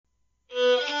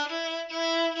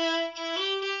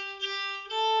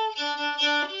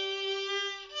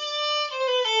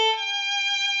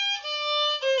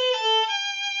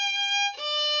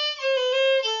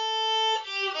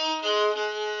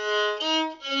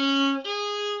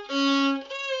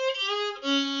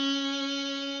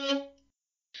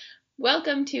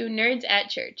Welcome to Nerds at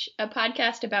Church, a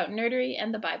podcast about nerdery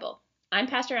and the Bible. I'm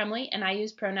Pastor Emily, and I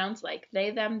use pronouns like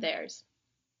they, them, theirs.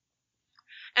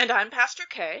 And I'm Pastor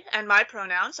Kay, and my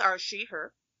pronouns are she,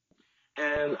 her.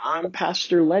 And I'm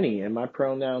Pastor Lenny, and my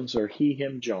pronouns are he,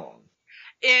 him, John.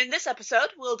 In this episode,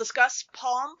 we'll discuss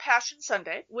Palm Passion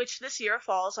Sunday, which this year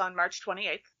falls on March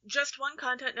 28th. Just one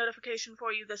content notification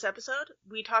for you this episode.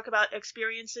 We talk about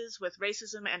experiences with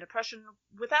racism and oppression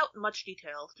without much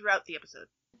detail throughout the episode.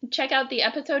 Check out the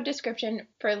episode description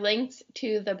for links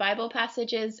to the Bible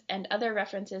passages and other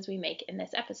references we make in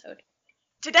this episode.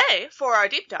 Today, for our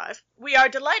deep dive, we are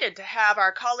delighted to have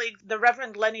our colleague, the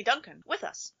Reverend Lenny Duncan, with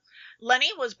us. Lenny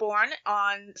was born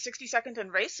on 62nd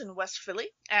and Race in West Philly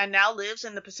and now lives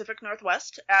in the Pacific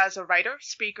Northwest as a writer,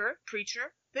 speaker,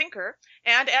 preacher, thinker,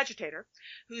 and agitator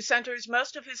who centers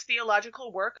most of his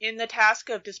theological work in the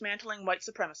task of dismantling white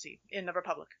supremacy in the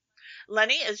Republic.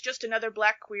 Lenny is just another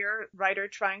black queer writer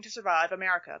trying to survive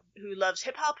America who loves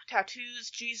hip-hop,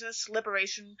 tattoos, Jesus,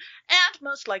 liberation, and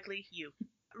most likely you.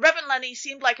 Reverend Lenny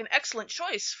seemed like an excellent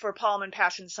choice for Palm and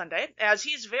Passion Sunday, as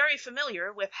he's very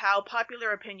familiar with how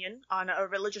popular opinion on a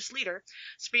religious leader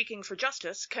speaking for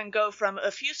justice can go from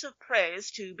effusive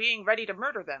praise to being ready to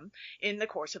murder them in the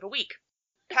course of a week.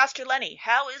 Pastor Lenny,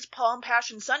 how is Palm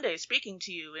Passion Sunday speaking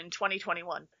to you in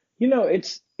 2021? You know,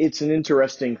 it's an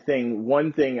interesting thing.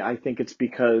 One thing, I think it's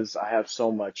because I have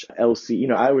so much LC. You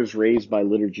know, I was raised by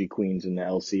liturgy queens in the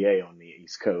LCA on the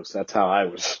East Coast. That's how I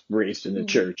was raised in the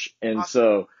church. And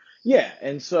Awesome.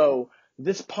 so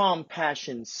this Palm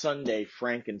Passion Sunday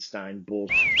Frankenstein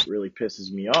bullshit really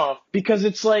pisses me off because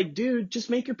it's like, dude,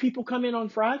 just make your people come in on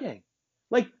Friday.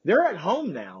 Like, they're at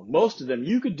home now, most of them.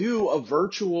 You could do a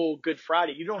virtual Good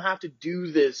Friday. You don't have to do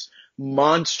this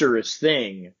monstrous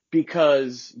thing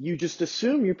because you just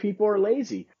assume your people are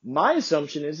lazy. My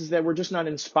assumption is that we're just not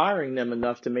inspiring them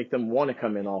enough to make them want to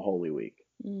come in all Holy Week.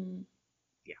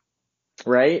 Yeah.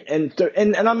 Right? And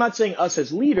I'm not saying us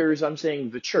as leaders, I'm saying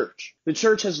the church. The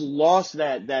church has lost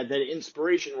that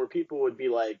inspiration where people would be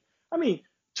like, 20,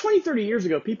 30 years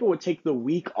ago, people would take the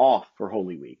week off for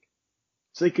Holy Week.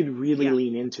 So they could really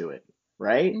lean into it,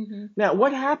 right? Mm-hmm. Now,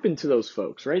 what happened to those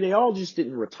folks, right? They all just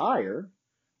didn't retire,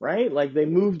 right? Like, they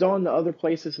moved on to other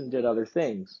places and did other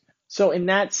things. So in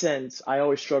that sense, I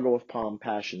always struggle with Palm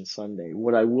Passion Sunday.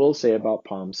 What I will say about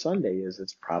Palm Sunday is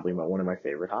it's probably one of my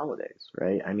favorite holidays,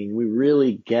 right? I mean, we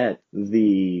really get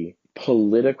the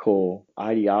political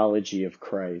ideology of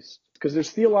Christ because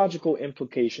there's theological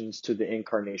implications to the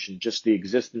incarnation. Just the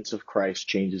existence of Christ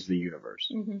changes the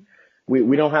universe. Mm-hmm.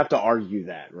 We don't have to argue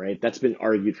that, right? That's been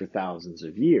argued for thousands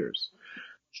of years.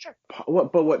 Sure.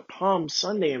 But what Palm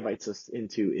Sunday invites us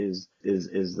into is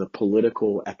the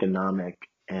political, economic,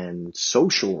 and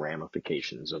social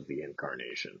ramifications of the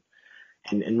incarnation.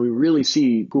 And we really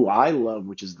see who I love,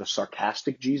 which is the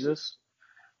sarcastic Jesus.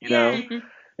 You know?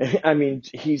 I mean,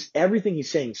 everything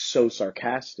he's saying is so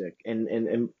sarcastic.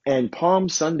 And Palm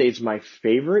Sunday is my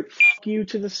favorite fuck you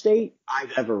to the state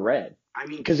I've ever read. I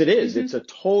mean, because it is. Mm-hmm. It's a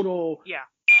total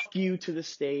fuck you to the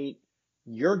state.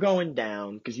 You're going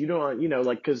down because you don't,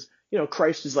 because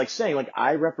Christ is like saying, like,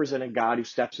 I represent a God who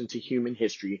steps into human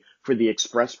history for the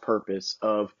express purpose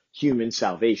of human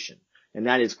salvation. And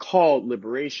that is called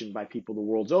liberation by people the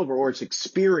world over, or it's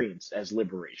experienced as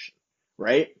liberation,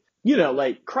 right?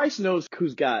 Like, Christ knows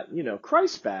who's got,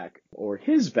 Christ's back or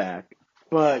his back.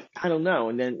 But I don't know,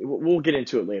 and then we'll get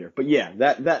into it later. But yeah,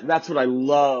 that's what I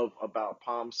love about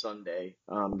Palm Sunday,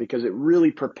 because it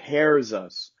really prepares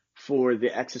us for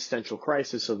the existential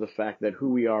crisis of the fact that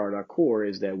who we are at our core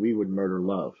is that we would murder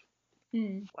love.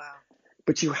 Wow.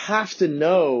 But you have to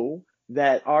know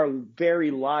that our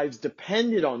very lives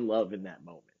depended on love in that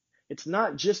moment. It's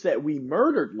not just that we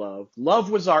murdered love. Love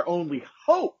was our only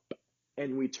hope,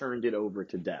 and we turned it over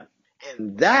to death.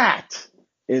 And that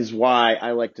is why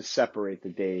I like to separate the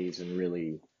days and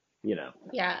really,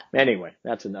 Yeah. Anyway,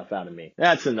 that's enough out of me.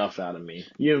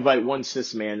 You invite one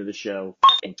cis man to the show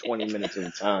in 20 minutes at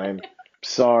a time.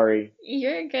 Sorry.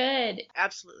 You're good.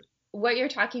 Absolutely. What you're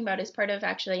talking about is part of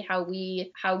actually how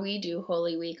we do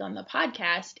Holy Week on the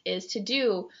podcast is to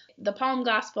do the Palm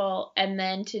Gospel and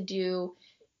then to do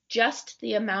just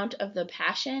the amount of the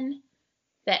Passion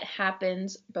that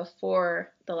happens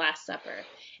before the Last Supper.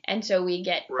 And so we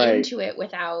get into it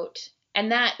without,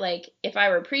 and that, like, if I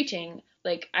were preaching,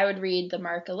 like, I would read the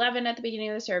Mark 11 at the beginning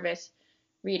of the service,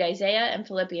 read Isaiah and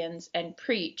Philippians and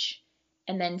preach,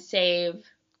 and then save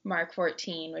Mark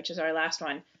 14, which is our last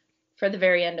one, for the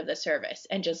very end of the service,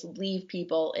 and just leave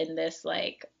people in this,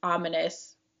 like,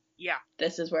 ominous,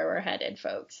 this is where we're headed,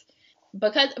 folks.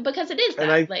 Because it is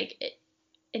that,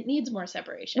 it needs more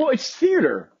separation. Well, it's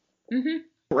theater.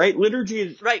 Mm-hmm. right?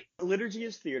 Right. Liturgy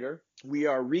is theater. We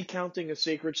are recounting a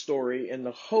sacred story in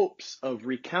the hopes of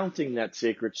recounting that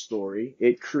sacred story.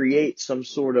 It creates some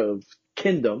sort of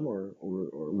kingdom or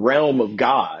realm of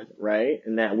God, right?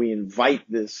 And that we invite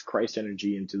this Christ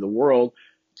energy into the world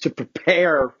to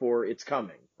prepare for its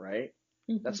coming, right?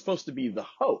 Mm-hmm. That's supposed to be the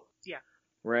hope. Yeah.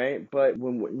 Right? But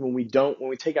when we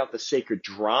take out the sacred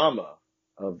drama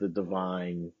of the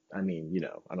divine, I mean,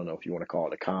 I don't know if you want to call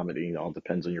it a comedy. It all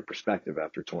depends on your perspective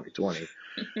after 2020.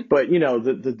 But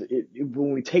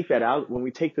when we take that out, when we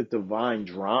take the divine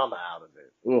drama out of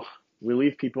it, we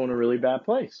leave people in a really bad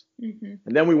place. Mm-hmm.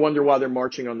 And then we wonder why they're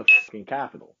marching on the fucking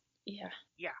Capitol. Yeah.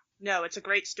 Yeah. No, it's a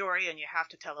great story, and you have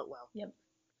to tell it well. Yep.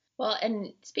 Well,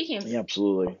 and speaking of, Yeah,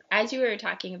 absolutely. As you were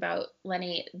talking about,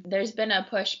 Lenny, there's been a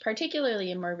push,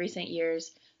 particularly in more recent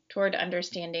years, toward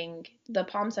understanding the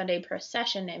Palm Sunday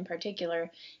procession in particular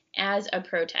as a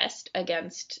protest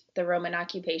against the Roman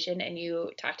occupation. And you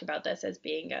talked about this as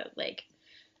being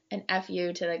an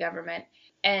FU to the government.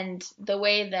 And the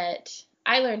way that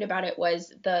I learned about it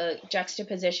was the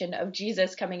juxtaposition of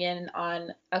Jesus coming in on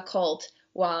a colt,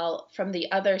 while from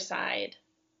the other side,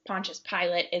 Pontius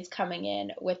Pilate is coming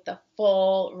in with the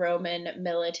full Roman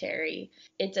military.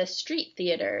 It's a street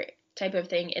theater type of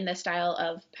thing in the style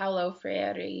of Paulo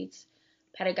Freire's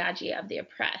Pedagogy of the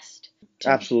Oppressed.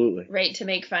 Absolutely. Right, to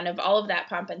make fun of all of that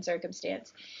pomp and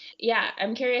circumstance. Yeah,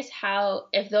 I'm curious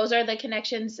if those are the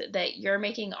connections that you're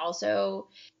making also,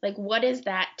 what is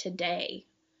that today?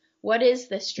 What is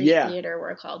the street theater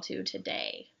we're called to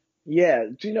today? Yeah,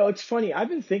 it's funny. I've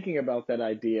been thinking about that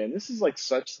idea, and this is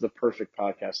such the perfect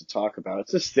podcast to talk about.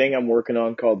 It's this thing I'm working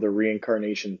on called the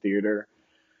Reincarnation Theater,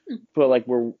 but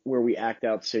where we act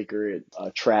out sacred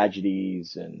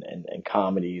tragedies and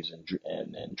comedies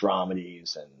and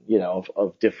dramedies and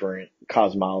of different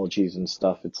cosmologies and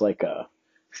stuff. It's like a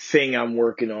thing I'm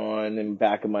working on in the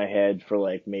back of my head for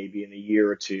maybe in a year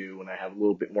or two when I have a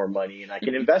little bit more money and I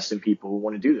can invest in people who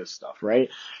want to do this stuff, right?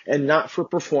 And not for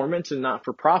performance and not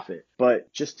for profit,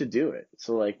 but just to do it.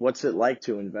 So what's it like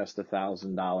to invest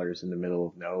 $1,000 in the middle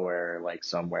of nowhere,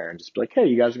 somewhere, and just be hey,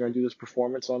 you guys are going to do this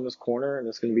performance on this corner and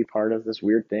it's going to be part of this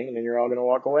weird thing and then you're all going to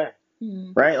walk away,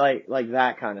 right? Like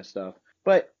that kind of stuff.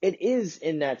 But it is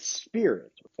in that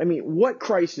spirit. I mean, what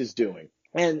Christ is doing.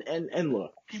 And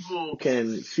look, people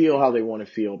can feel how they want to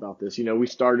feel about this. We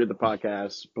started the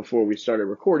podcast before we started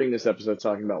recording this episode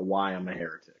talking about why I'm a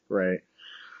heretic, right?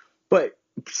 But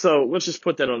so let's just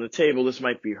put that on the table. This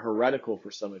might be heretical for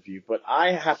some of you, but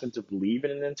I happen to believe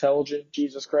in an intelligent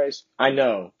Jesus Christ. I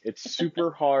know it's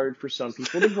super hard for some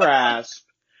people to grasp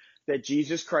that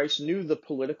Jesus Christ knew the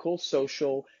political,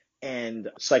 social, and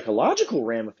psychological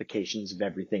ramifications of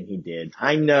everything he did.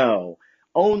 I know.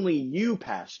 Only you,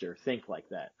 pastor, think like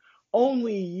that.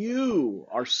 Only you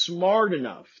are smart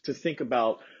enough to think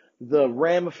about the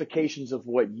ramifications of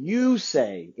what you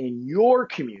say in your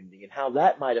community and how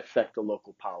that might affect the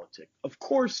local politics. Of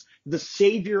course, the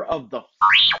savior of the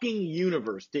fucking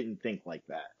universe didn't think like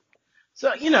that.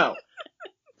 So,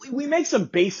 we make some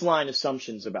baseline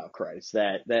assumptions about Christ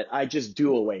that I just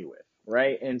do away with.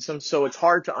 Right? And so it's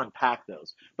hard to unpack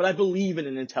those. But I believe in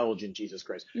an intelligent Jesus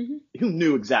Christ who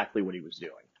knew exactly what he was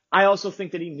doing. I also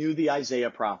think that he knew the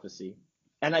Isaiah prophecy.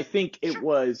 And I think it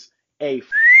was a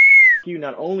you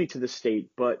not only to the state,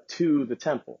 but to the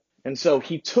temple. And so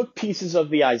he took pieces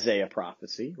of the Isaiah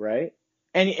prophecy, right?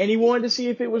 And he wanted to see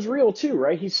if it was real too,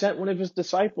 right? He sent one of his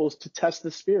disciples to test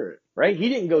the spirit, right? He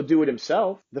didn't go do it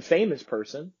himself, the famous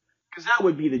person. Because that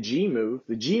would be the G move.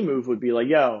 The G move would be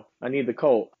yo, I need the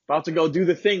colt. About to go do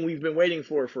the thing we've been waiting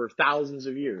for thousands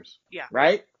of years. Yeah.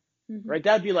 Right? Right?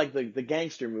 That'd be the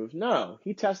gangster move. No,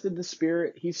 he tested the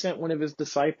spirit. He sent one of his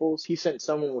disciples. He sent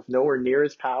someone with nowhere near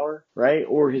his power, right?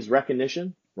 Or his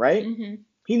recognition, right?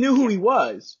 He knew who he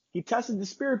was. He tested the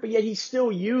spirit, but yet he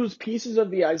still used pieces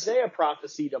of the Isaiah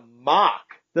prophecy to mock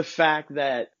the fact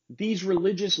that these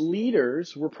religious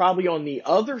leaders were probably on the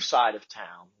other side of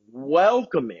town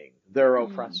welcoming their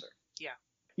oppressor. Yeah.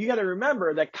 You got to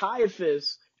remember that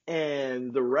Caiaphas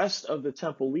and the rest of the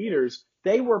temple leaders,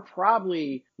 they were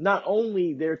probably not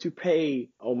only there to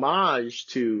pay homage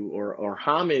to or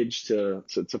homage to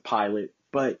Pilate,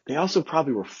 but they also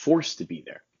probably were forced to be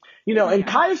there. And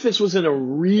Caiaphas was in a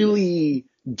really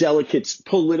delicate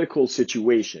political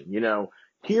situation.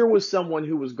 Here was someone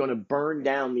who was going to burn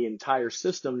down the entire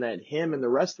system that him and the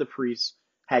rest of the priests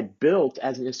had built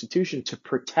as an institution to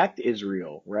protect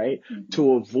Israel, right?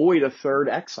 To avoid a third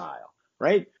exile,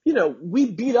 right?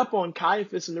 We beat up on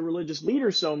Caiaphas and the religious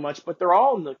leaders so much, but they're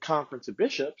all in the Conference of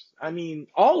Bishops. I mean,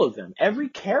 all of them, every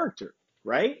character,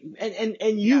 right?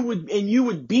 And you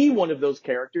would be one of those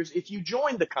characters if you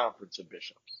joined the Conference of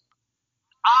Bishops.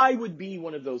 I would be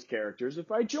one of those characters.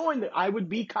 If I joined, I would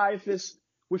be Caiaphas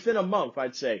within a month.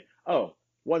 I'd say, oh,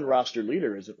 one roster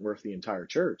leader isn't worth the entire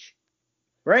church,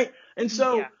 right? And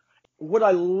so Yeah. what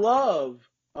I love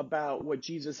about what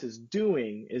Jesus is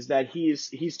doing is that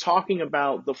he's talking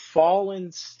about the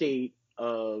fallen state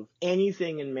of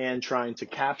anything in man trying to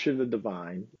capture the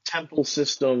divine, temple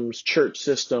systems, church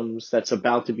systems that's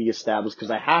about to be established,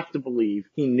 because I have to believe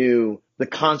he knew the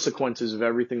consequences of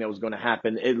everything that was going to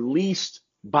happen, at least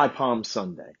by Palm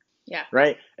Sunday, Yeah.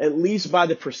 right? At least by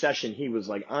the procession, he was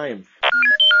like, I am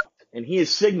and he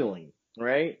is signaling,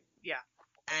 right? Yeah.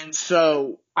 And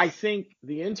so I think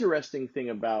the interesting thing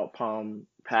about Palm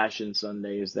Passion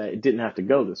Sunday is that it didn't have to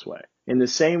go this way. In the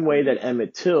same way that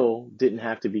Emmett Till didn't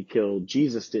have to be killed,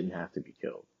 Jesus didn't have to be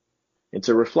killed. It's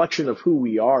a reflection of who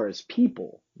we are as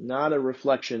people, not a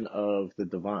reflection of the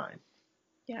divine.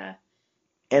 Yeah.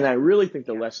 And I really think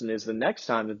the lesson is the next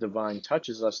time the divine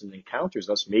touches us and encounters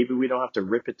us, maybe we don't have to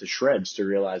rip it to shreds to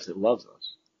realize it loves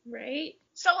us. Right?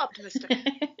 So optimistic.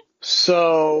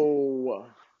 So,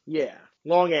 yeah,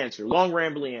 long answer, long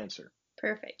rambly answer.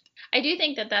 Perfect. I do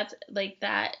think that that's like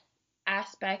that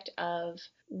aspect of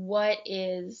what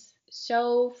is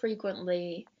so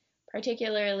frequently,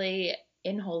 particularly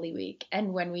in Holy Week,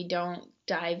 and when we don't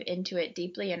dive into it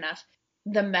deeply enough,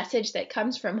 the message that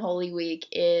comes from Holy Week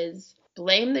is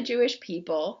blame the Jewish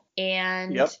people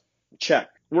and Yep. Check.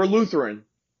 We're Lutheran.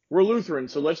 We're Lutheran,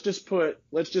 so let's just put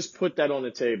that on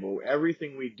the table.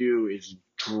 Everything we do is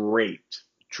draped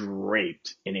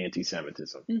in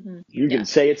anti-Semitism. You Yeah. can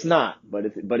say it's not, but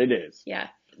it is. Yeah.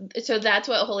 So that's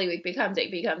what Holy Week becomes.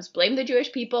 It becomes blame the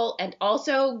Jewish people, and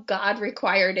also God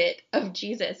required it of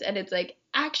Jesus. And it's like,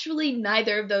 actually,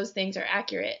 neither of those things are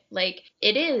accurate. Like,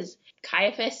 it is.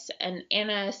 Caiaphas and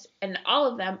Annas and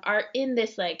all of them are in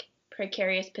this, like,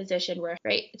 precarious position where,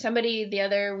 right? Somebody the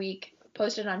other week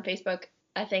posted on Facebook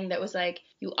a thing that was like,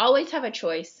 you always have a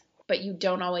choice, but you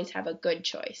don't always have a good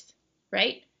choice,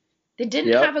 right? They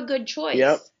didn't Yep. have a good choice.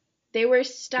 Yep. They were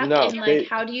stuck No, in, like,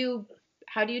 how do you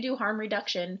do harm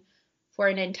reduction for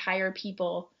an entire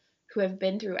people who have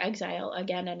been through exile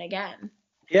again and again?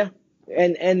 Yeah.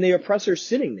 And the oppressor's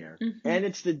sitting there. Mhm. And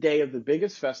it's the day of the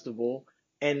biggest festival,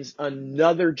 and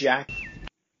another jack.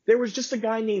 There was just a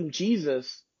guy named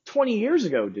Jesus 20 years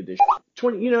ago did this.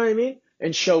 20, you know what I mean?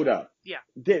 And showed up. Yeah.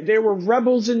 There were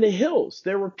rebels in the hills.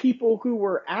 There were people who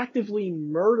were actively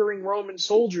murdering Roman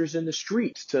soldiers in the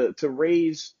streets to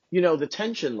raise, the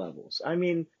tension levels. I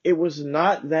mean, it was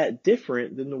not that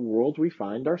different than the world we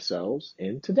find ourselves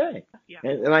in today. Yeah.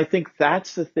 And I think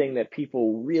that's the thing that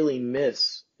people really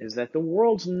miss, is that the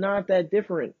world's not that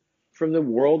different from the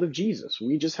world of Jesus.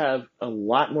 We just have a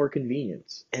lot more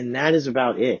convenience, and that is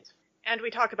about it. And we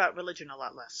talk about religion a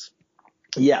lot less.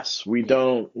 Yes, we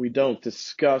don't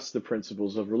discuss the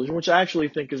principles of religion, which I actually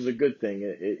think is a good thing.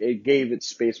 It gave it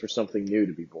space for something new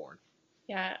to be born.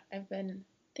 Yeah, I've been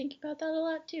thinking about that a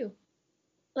lot too.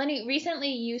 Lenny, recently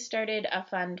you started a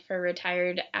fund for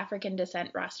retired African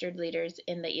descent rostered leaders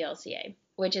in the ELCA,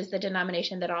 which is the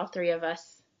denomination that all three of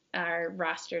us are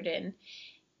rostered in.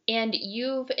 And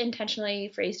you've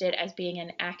intentionally phrased it as being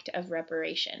an act of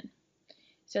reparation.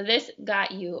 So this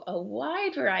got you a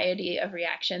wide variety of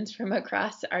reactions from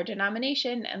across our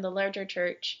denomination and the larger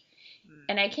church.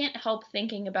 And I can't help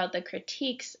thinking about the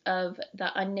critiques of the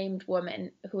unnamed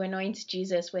woman who anoints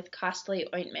Jesus with costly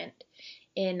ointment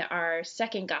in our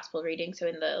second gospel reading, so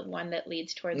in the one that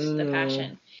leads towards the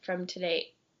Passion from today.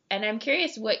 And I'm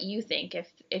curious what you think,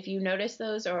 if you notice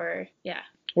those, or yeah.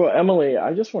 Well, Emily,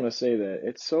 I just want to say that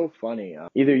it's so funny.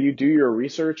 Either you do your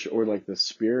research or like the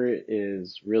Spirit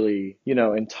is really,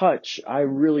 in touch. I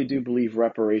really do believe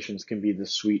reparations can be the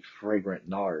sweet, fragrant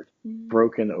nard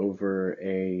broken over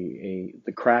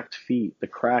the cracked feet, the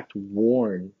cracked,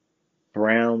 worn,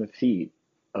 brown feet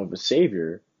of a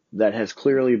Savior that has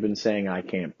clearly been saying, I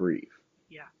can't breathe.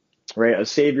 Yeah. Right? A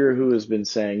Savior who has been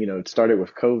saying, it started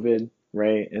with COVID.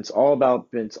 Right. It's all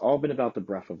been about the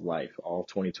breath of life. All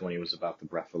 2020 was about the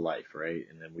breath of life. Right.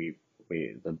 And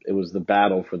then it was the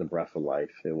battle for the breath of life.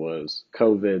 It was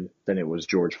COVID. Then it was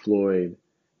George Floyd.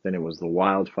 Then it was the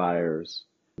wildfires.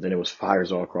 Then it was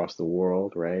fires all across the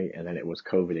world. Right. And then it was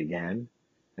COVID again.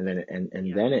 And then,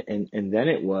 then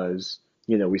it was,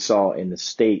 we saw in the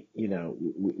state,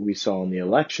 we saw in the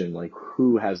election, like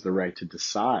who has the right to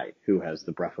decide who has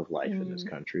the breath of life in this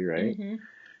country. Right. Mm-hmm.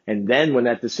 And then when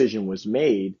that decision was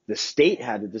made, the state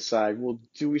had to decide, well,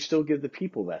 do we still give the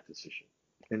people that decision?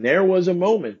 And there was a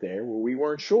moment there where we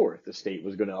weren't sure if the state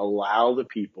was going to allow the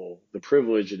people the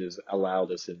privilege it has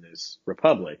allowed us in this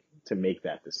republic to make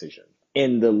that decision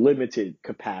in the limited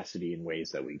capacity and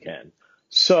ways that we can.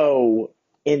 So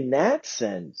in that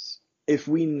sense, if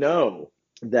we know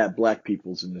that black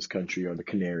peoples in this country are the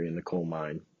canary in the coal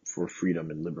mine for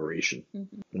freedom and liberation,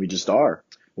 we just are.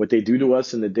 What they do to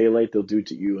us in the daylight, they'll do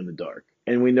to you in the dark.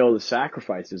 And we know the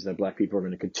sacrifices that black people are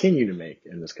going to continue to make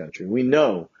in this country. We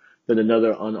know that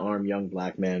another unarmed young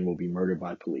black man will be murdered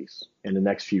by police in the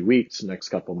next few weeks, next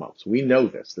couple months. We know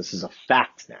this. This is a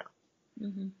fact now.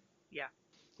 Yeah.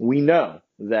 We know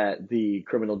that the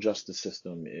criminal justice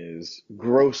system is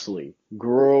grossly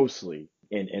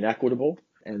inequitable,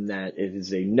 and that it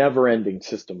is a never-ending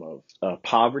system of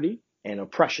poverty and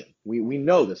oppression. We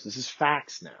know this. This is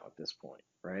facts now at this point,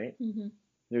 right?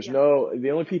 There's the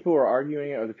only people who are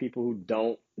arguing it are the people who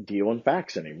don't deal in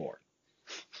facts anymore.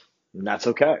 And that's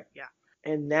okay. Yeah.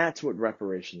 And that's what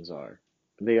reparations are.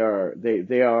 They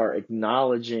are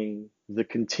acknowledging the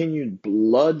continued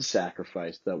blood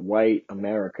sacrifice that white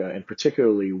America, and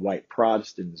particularly white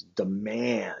Protestants,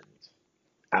 demand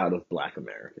out of black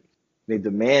Americans. They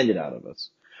demand it out of us.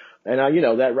 And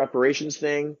that reparations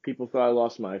thing, people thought I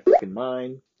lost my fucking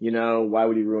mind. Why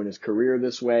would he ruin his career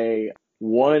this way?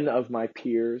 One of my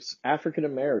peers,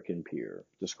 African-American peer,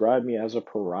 described me as a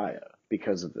pariah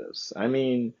because of this. I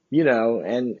mean,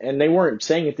 and they weren't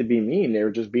saying it to be mean. They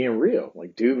were just being real.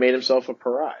 Like, dude made himself a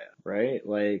pariah, right?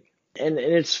 Like, and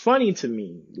it's funny to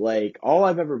me, like, all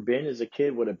I've ever been is a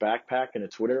kid with a backpack and a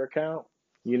Twitter account,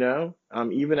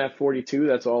 even at 42,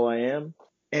 that's all I am.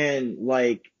 And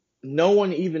like, no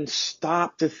one even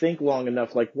stopped to think long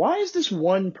enough, like, why is this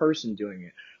one person doing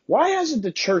it? Why hasn't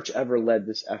the church ever led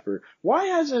this effort? Why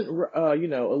hasn't,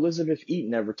 Elizabeth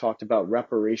Eaton ever talked about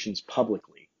reparations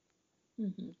publicly?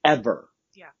 Ever.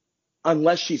 Yeah.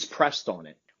 Unless she's pressed on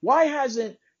it. Why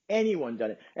hasn't anyone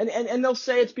done it? And they'll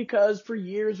say it's because for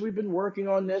years we've been working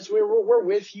on this. We're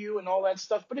with you and all that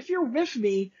stuff. But if you're with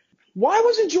me, why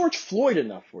wasn't George Floyd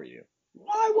enough for you?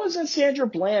 Why wasn't Sandra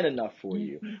Bland enough for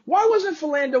you? Why wasn't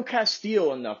Philando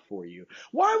Castile enough for you?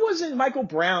 Why wasn't Michael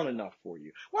Brown enough for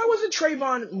you? Why wasn't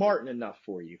Trayvon Martin enough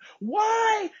for you?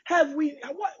 Why has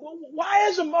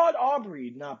Ahmaud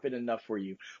Arbery not been enough for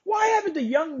you? Why haven't the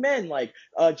young men like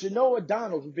Genoa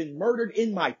O'Donnell, who've been murdered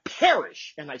in my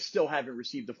parish, and I still haven't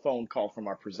received a phone call from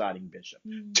our presiding bishop?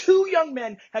 2 young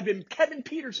men have been, Kevin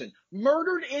Peterson,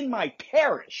 murdered in my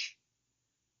parish.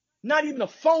 Not even a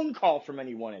phone call from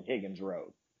anyone at Higgins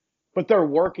Road. But they're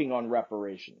working on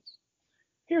reparations.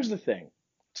 Here's the thing.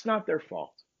 It's not their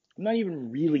fault. I'm not even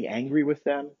really angry with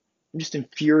them. I'm just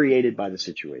infuriated by the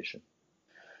situation.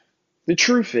 The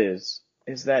truth is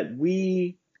that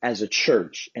we as a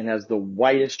church, and as the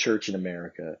whitest church in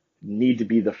America, need to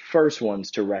be the first ones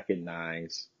to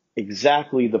recognize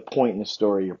exactly the point in the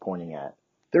story you're pointing at.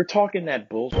 They're talking that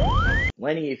bullshit.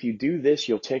 Lenny, if you do this,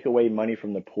 you'll take away money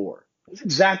from the poor. That's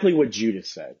exactly what Judas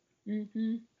said.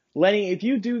 Lenny, if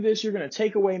you do this, you're going to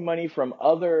take away money from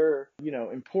other,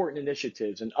 important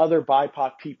initiatives and other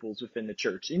BIPOC peoples within the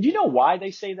church. And do you know why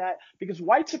they say that? Because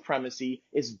white supremacy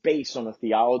is based on a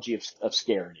theology of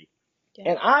scarcity. Yeah.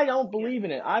 And I don't believe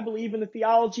in it. I believe in the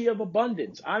theology of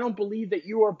abundance. I don't believe that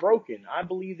you are broken. I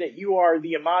believe that you are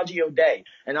the Imago Dei.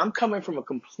 And I'm coming from a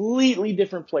completely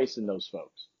different place than those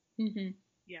folks.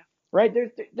 Yeah. Right?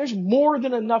 There's more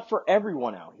than enough for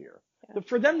everyone out here. But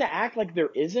for them to act like there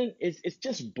isn't, it's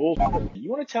just bullshit. You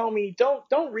want to tell me,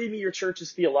 don't read me your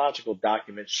church's theological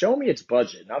documents. Show me its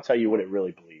budget, and I'll tell you what it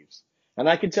really believes. And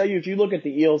I can tell you, if you look at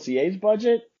the ELCA's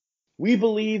budget, we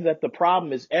believe that the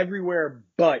problem is everywhere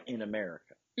but in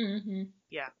America.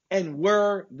 Yeah. And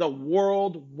we're the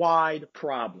worldwide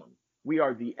problem. We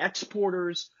are the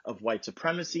exporters of white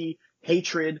supremacy,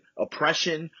 hatred,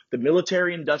 oppression, the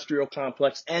military-industrial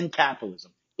complex, and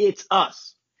capitalism. It's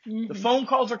us. The phone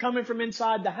calls are coming from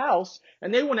inside the house,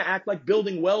 and they want to act like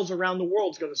building wells around the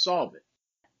world is going to solve it.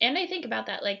 And I think about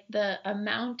that, like the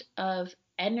amount of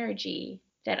energy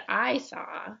that I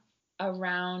saw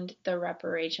around the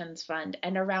reparations fund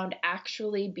and around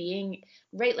actually being,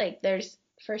 right, like there's,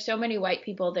 for so many white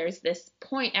people, there's this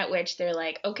point at which they're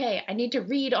like, okay, I need to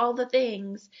read all the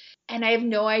things, and I have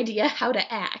no idea how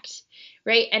to act,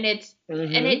 right? And it's,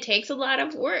 and it takes a lot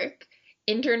of work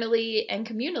internally and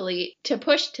communally to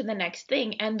push to the next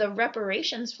thing. And the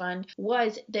reparations fund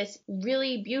was this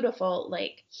really beautiful,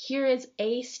 like, here is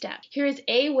a step. Here is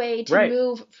a way to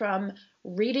move from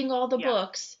reading all the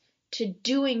books to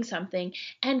doing something.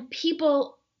 And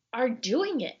people are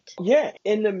doing it. Yeah,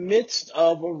 in the midst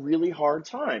of a really hard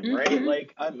time, right?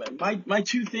 Like, my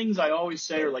 2 things I always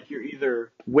say are like, you're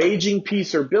either waging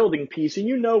peace or building peace, and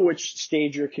you know which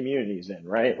stage your community's in,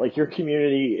 right? Like, your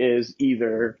community is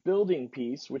either building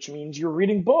peace, which means you're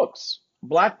reading books.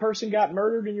 Black person got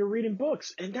murdered and you're reading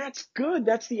books, and that's good.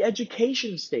 That's the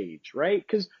education stage, right?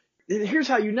 Because here's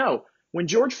how you know. When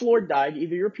George Floyd died,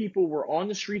 either your people were on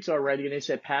the streets already and they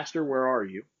said, Pastor, where are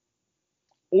you?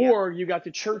 Or you got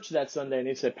to church that Sunday and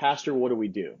they said, Pastor, what do we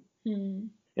do? Hmm.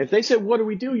 If they said, what do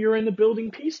we do? You're in the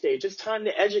building peace stage. It's time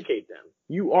to educate them.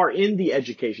 You are in the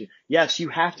education. Yes, you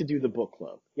have to do the book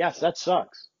club. Yes, that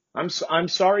sucks. I'm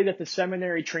sorry that the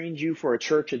seminary trained you for a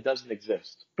church that doesn't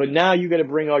exist. But now you got to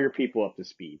bring all your people up to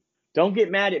speed. Don't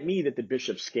get mad at me that the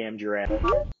bishop scammed your ass.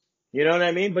 You know what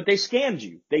I mean? But they scammed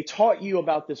you. They taught you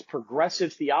about this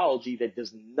progressive theology that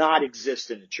does not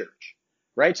exist in the church.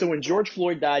 Right? So when George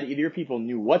Floyd died, either your people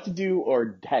knew what to do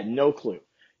or had no clue.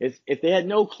 If they had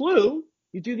no clue,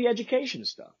 you do the education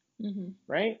stuff. Mm-hmm.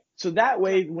 Right? So that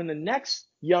way, when the next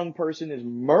young person is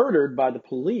murdered by the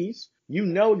police, you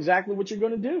know exactly what you're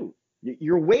going to do.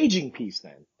 You're waging peace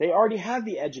then. They already have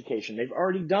the education. They've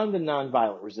already done the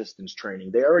nonviolent resistance training.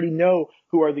 They already know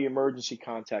who are the emergency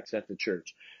contacts at the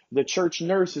church. The church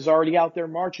nurse is already out there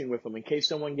marching with them in case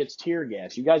someone gets tear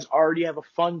gas. You guys already have a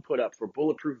fund put up for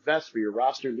bulletproof vests for your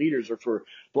roster leaders or for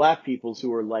black peoples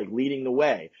who are like leading the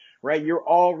way. Right? You're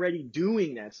already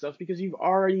doing that stuff because you've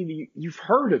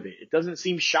heard of it. It doesn't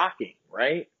seem shocking,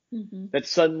 right? Mm-hmm. That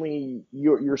suddenly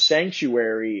your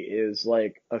sanctuary is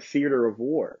like a theater of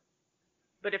war.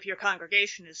 But if your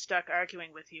congregation is stuck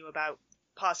arguing with you about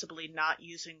possibly not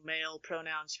using male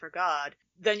pronouns for God,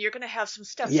 then you're going to have some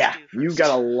stuff to do first. You've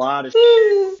got a lot of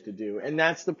to do, and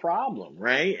that's the problem,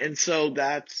 right? And so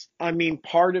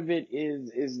part of it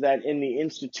is that in the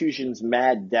institution's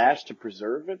mad dash to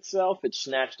preserve itself, it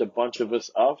snatched a bunch of us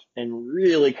up and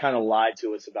really kind of lied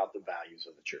to us about the values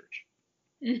of the church.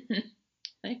 Mm-hmm.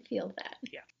 I feel that.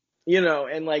 Yeah. You know,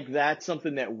 and like that's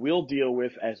something that we'll deal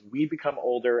with as we become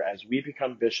older, as we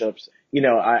become bishops. You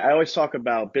know, I always talk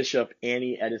about Bishop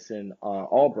Annie Edison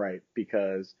Albright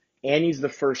because Annie's the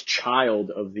first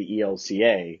child of the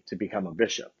ELCA to become a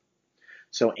bishop.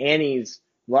 So a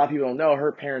lot of people don't know,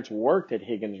 her parents worked at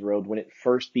Higgins Road when it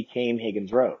first became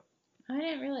Higgins Road. I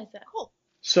didn't realize that. Cool.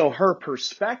 So her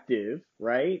perspective,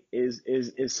 right, is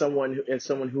someone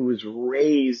who was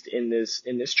raised in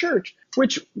this church,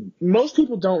 which most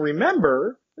people don't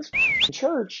remember. This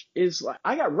church is like,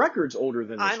 I got records older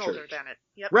than this church. I'm older than it.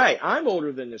 Yep. Right, I'm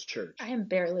older than this church. I am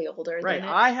barely older Right, than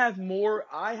it. I have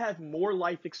more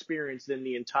life experience than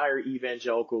the entire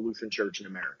evangelical Lutheran church in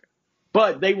America.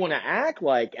 But they want to act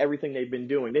like everything they've been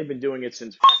doing it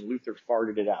since Luther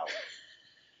farted it out.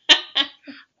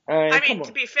 I mean,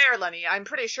 to be fair, Lenny, I'm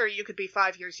pretty sure you could be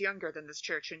 5 years younger than this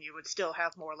church and you would still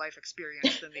have more life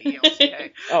experience than the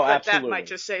ELCA. Oh, but absolutely. That might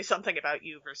just say something about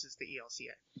you versus the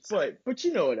ELCA. So. But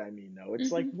you know what I mean, though.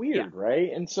 It's like weird, Yeah.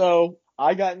 right? And so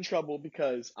I got in trouble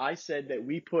because I said that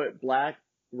we put black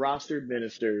rostered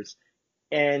ministers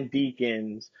and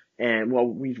deacons and, well,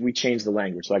 we changed the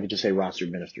language so I could just say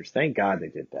rostered ministers. Thank God they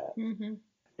did that. Mm-hmm.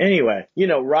 Anyway, you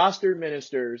know, rostered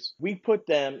ministers, we put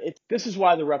them, this is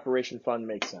why the reparation fund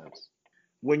makes sense.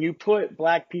 When you put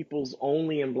black peoples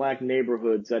only in black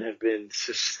neighborhoods that have been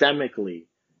systemically,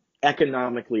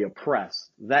 economically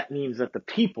oppressed, that means that the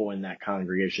people in that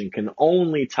congregation can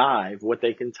only tithe what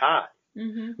they can tithe.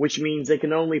 Mm-hmm. Which means they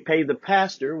can only pay the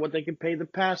pastor what they can pay the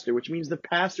pastor, which means the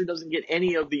pastor doesn't get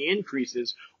any of the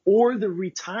increases or the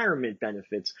retirement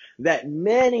benefits that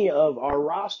many of our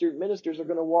rostered ministers are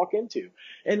going to walk into.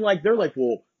 And like, they're like,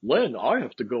 well, Len, I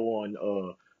have to go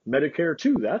on Medicare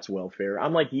too. That's welfare.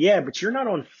 I'm like, yeah, but you're not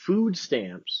on food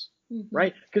stamps,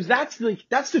 right? Because that's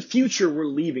the future we're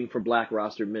leaving for black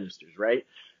rostered ministers, right?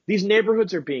 These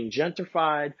neighborhoods are being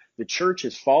gentrified. The church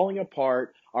is falling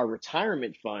apart. Our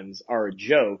retirement funds are a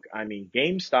joke. I mean,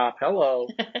 GameStop, hello,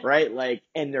 right? Like,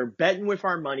 and they're betting with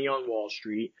our money on Wall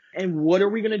Street. And what are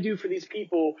we going to do for these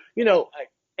people? You know,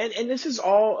 and this is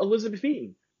all Elizabeth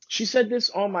Eaton. She said this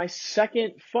on my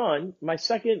second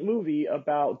movie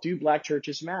about do black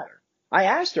churches matter? I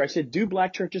asked her, I said, do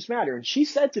black churches matter? And she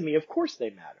said to me, of course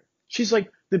they matter. She's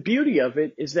like, the beauty of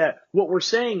it is that what we're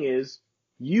saying is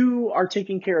you are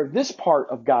taking care of this part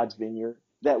of God's vineyard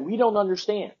that we don't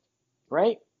understand,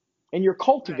 right? And you're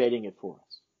cultivating it for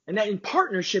us. And that in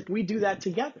partnership, we do that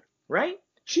together, right?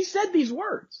 She said these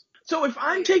words. So if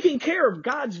I'm taking care of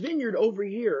God's vineyard over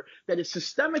here that is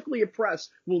systemically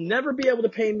oppressed, will never be able to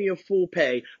pay me a full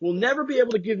pay, will never be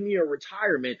able to give me a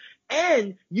retirement,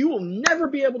 and you will never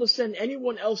be able to send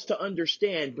anyone else to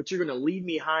understand, but you're going to leave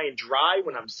me high and dry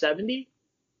when I'm 70,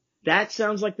 that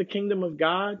sounds like the kingdom of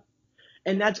God.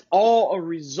 And that's all a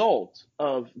result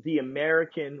of the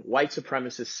American white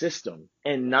supremacist system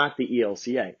and not the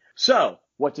ELCA. So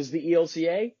what does the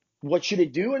ELCA? What should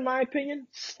it do, in my opinion?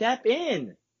 Step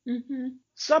in. Mm-hmm.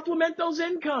 Supplement those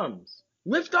incomes.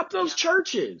 Lift up those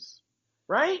churches.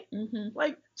 Right? Mm-hmm.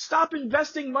 Like, Stop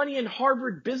investing money in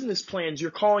Harvard business plans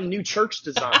you're calling new church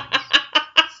designs.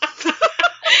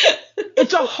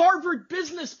 It's a Harvard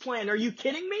business plan. Are you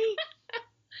kidding me?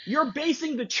 You're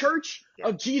basing the Church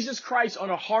of Jesus Christ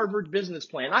on a Harvard business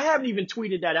plan. I haven't even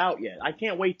tweeted that out yet. I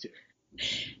can't wait to.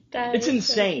 It's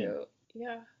insane. So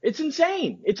yeah. It's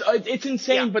insane. It's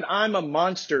insane, Yeah. but I'm a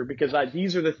monster because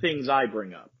these are the things I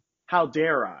bring up. How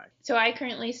dare I? So I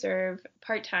currently serve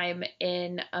part-time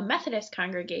in a Methodist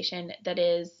congregation that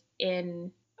is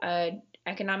in a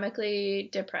economically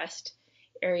depressed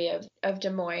area of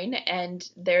Des Moines, and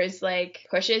there's like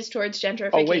pushes towards gentrification.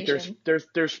 Oh wait,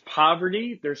 there's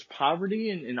poverty. There's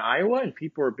poverty in Iowa, and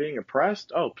people are being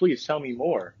oppressed. Oh, please tell me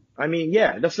more. I mean,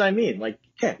 yeah, that's what I mean. Like,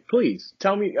 yeah, please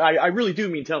tell me. I really do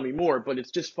mean tell me more, but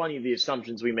it's just funny the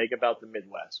assumptions we make about the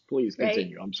Midwest. Please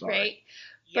continue. I'm sorry. Right.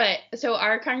 Yeah. But so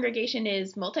our congregation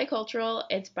is multicultural,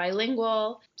 it's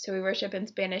bilingual, so we worship in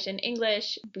Spanish and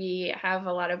English. We have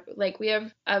a lot of, we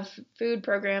have a food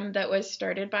program that was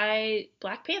started by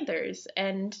Black Panthers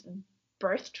and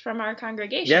birthed from our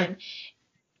congregation.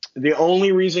 Yeah. The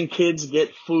only reason kids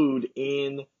get food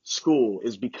in school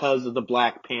is because of the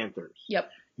Black Panthers.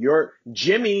 Yep. Your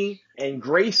Jimmy and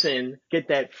Grayson get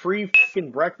that free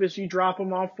fucking breakfast you drop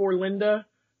them off for, Linda,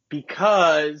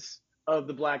 because of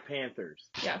the Black Panthers.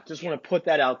 Yeah. Just want to put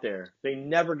that out there. They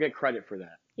never get credit for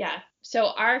that. Yeah. So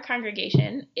our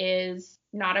congregation is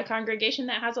not a congregation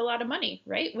that has a lot of money,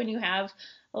 right? When you have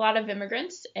a lot of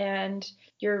immigrants and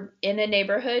you're in a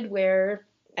neighborhood where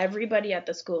everybody at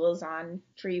the school is on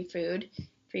free food,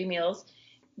 free meals,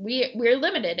 we're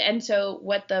limited. And so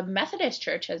what the Methodist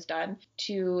Church has done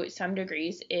to some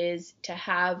degrees is to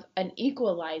have an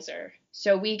equalizer.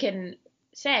 So we can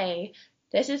say,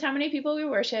 this is how many people we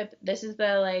worship, this is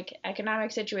the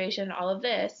economic situation, all of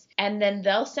this, and then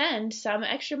they'll send some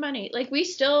extra money. We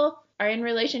still are in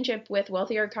relationship with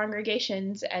wealthier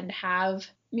congregations and have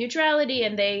mutuality,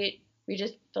 and we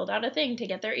just filled out a thing to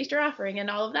get their Easter offering and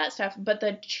all of that stuff. But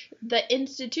the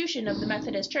institution of the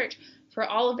Methodist Church, for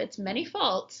all of its many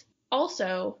faults,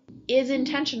 also is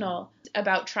intentional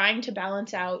about trying to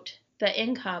balance out the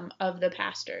income of the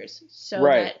pastors so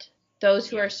that those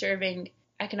who are serving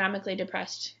economically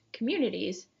depressed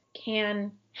communities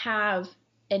can have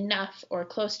enough or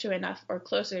close to enough or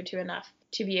closer to enough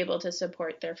to be able to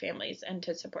support their families and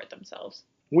to support themselves.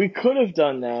 We could have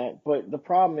done that, but the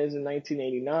problem is in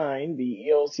 1989, the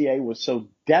ELCA was so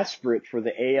desperate for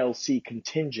the ALC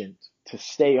contingent to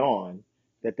stay on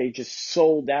that they just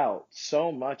sold out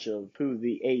so much of who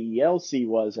the AELC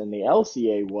was and the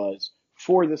LCA was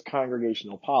for this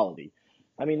congregational polity.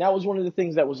 I mean, that was one of the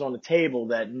things that was on the table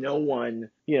that no one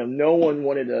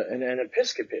wanted an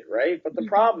episcopate, right? But the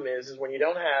problem is when you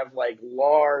don't have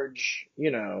large,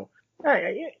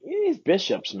 these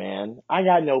bishops, man, I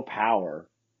got no power.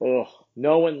 Ugh,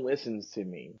 no one listens to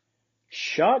me.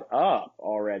 Shut up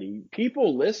already.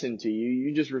 People listen to you.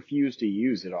 You just refuse to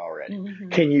use it already. Mm-hmm.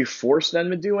 Can you force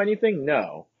them to do anything?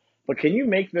 No. But can you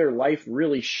make their life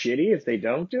really shitty if they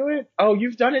don't do it? Oh,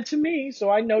 you've done it to me,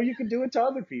 so I know you can do it to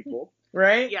other people.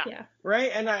 Right? Yeah.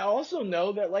 Right? And I also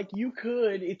know that you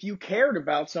could, if you cared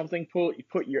about something,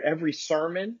 put your every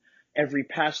sermon, every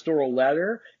pastoral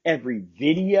letter, every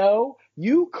video,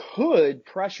 you could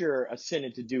pressure a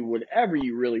synod to do whatever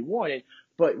you really wanted.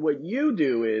 But what you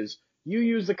do is you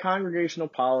use the congregational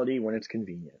polity when it's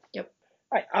convenient. Yep.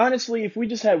 Honestly, if we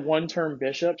just had one-term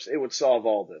bishops, it would solve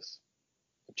all this.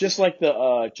 Just like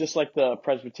the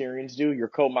Presbyterians do, you're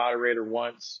co-moderator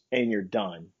once and you're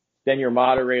done. Then you're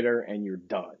moderator and you're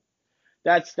done.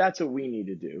 That's what we need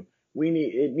to do.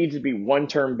 It needs to be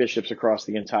one-term bishops across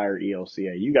the entire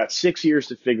ELCA. You got 6 years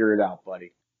to figure it out,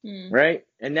 buddy. Right?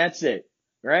 And that's it.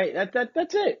 Right?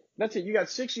 That's it. That's it. You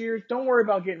got 6 years. Don't worry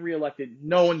about getting reelected.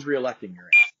 No one's reelecting your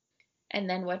ass. And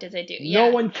then what does it do? No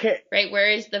one cares. Right.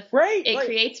 Whereas it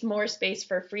creates more space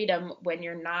for freedom when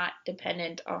you're not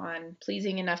dependent on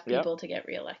pleasing enough people to get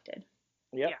reelected.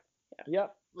 Yep.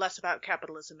 Yep. Less about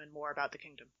capitalism and more about the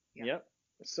kingdom. Yeah. Yep.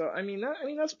 So I mean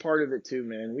that's part of it too,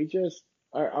 man. We just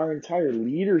our entire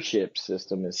leadership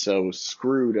system is so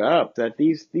screwed up that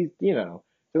these they're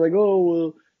like, oh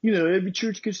well, every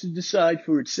church gets to decide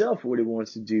for itself what it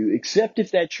wants to do, except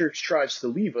if that church tries to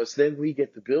leave us, then we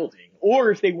get the building.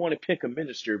 Or if they want to pick a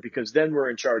minister, because then we're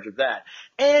in charge of that.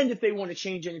 And if they want to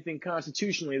change anything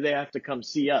constitutionally, they have to come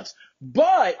see us.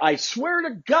 But I swear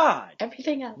to God,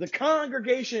 everything else, the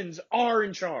congregations are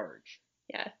in charge.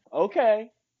 Yeah.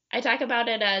 Okay. I talk about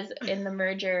it as in the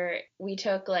merger, we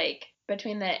took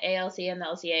between the ALC and the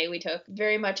LCA, we took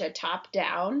very much a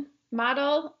top-down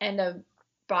model and a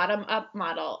bottom-up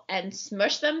model and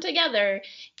smushed them together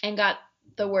and got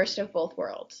the worst of both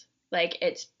worlds. Like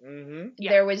it's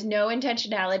Yeah. there was no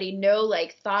intentionality, no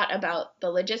like thought about the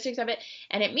logistics of it,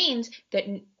 and it means that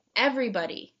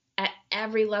everybody at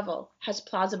every level has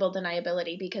plausible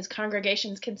deniability because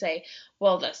congregations can say,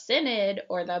 well, the synod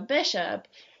or the bishop,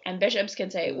 and bishops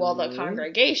can say, well, the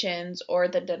congregations or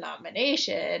the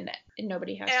denomination. And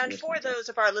nobody has to And be for responsive. those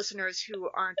of our listeners who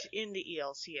aren't in the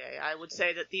ELCA, I would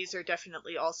say that these are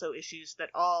definitely also issues that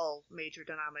all major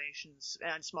denominations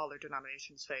and smaller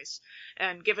denominations face.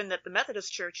 And given that the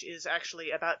Methodist Church is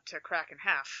actually about to crack in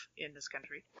half in this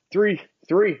country.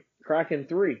 Cracking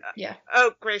three. Yeah.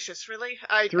 Oh, gracious, really?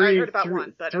 I heard about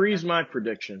one, but three's okay. my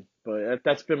prediction, but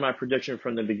that's been my prediction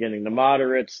from the beginning. The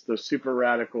moderates, the super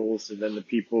radicals, and then the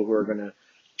people who are going to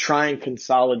try and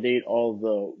consolidate all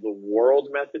the world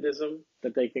Methodism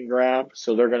that they can grab.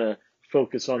 So they're going to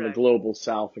focus on the Right. global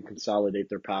South and consolidate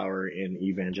their power in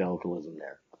evangelicalism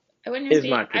there. I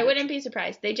wouldn't be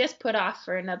surprised. They just put off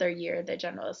for another year the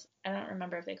General. I don't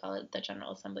remember if they call it the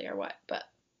General Assembly or what, but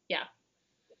yeah.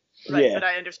 Right, Yeah. but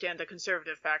I understand the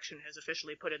conservative faction has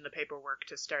officially put in the paperwork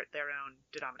to start their own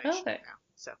denomination now.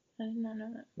 So, I did not know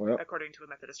that. Well, according to a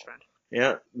Methodist friend.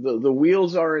 yeah, the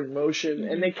wheels are in motion,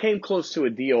 and they came close to a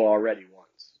deal already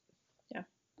once. Yeah.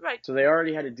 Right. So they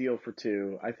already had a deal for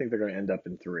 2. I think they're going to end up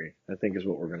in 3. I think is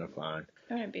what we're going to find.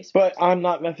 I wouldn't be surprised. But I'm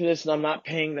not Methodist, and I'm not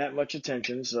paying that much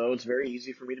attention, so it's very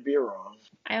easy for me to be wrong.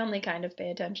 I only kind of pay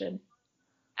attention.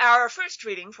 Our first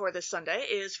reading for this Sunday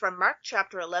is from Mark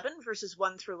chapter 11, verses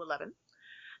 1 through 11.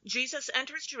 Jesus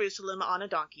enters Jerusalem on a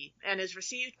donkey and is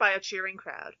received by a cheering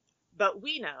crowd. But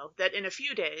we know that in a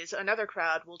few days another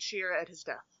crowd will cheer at his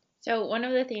death. So one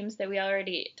of the themes that we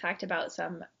already talked about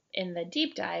some in the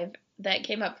deep dive that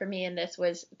came up for me in this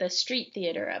was the street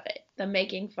theater of it, the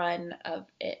making fun of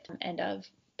it and of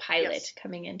Pilate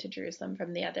coming into Jerusalem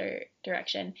from the other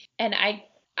direction. And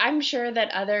I'm sure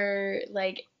that other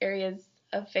like areas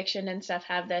of fiction and stuff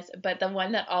have this, but the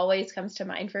one that always comes to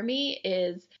mind for me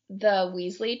is the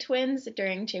Weasley twins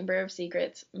during Chamber of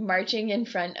Secrets marching in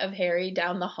front of Harry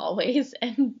down the hallways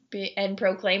and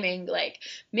proclaiming like,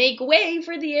 make way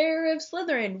for the heir of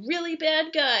Slytherin, really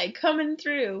bad guy coming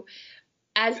through,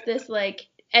 as this like,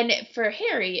 and for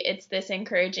Harry, it's this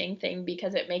encouraging thing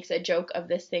because it makes a joke of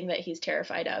this thing that he's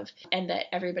terrified of and that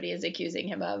everybody is accusing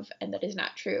him of and that is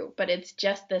not true. But it's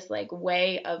just this like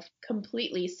way of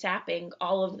completely sapping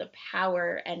all of the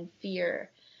power and fear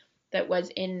that was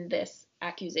in this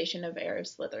accusation of heir of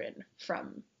Slytherin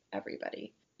from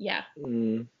everybody. Yeah.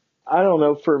 I don't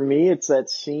know. For me, it's that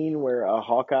scene where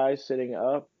Hawkeye's sitting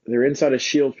up. They're inside a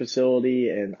S.H.I.E.L.D. facility,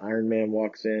 and Iron Man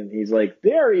walks in. He's like,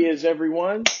 there he is,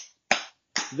 everyone.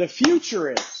 The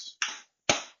futurist.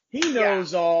 He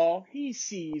knows all. He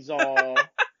sees all.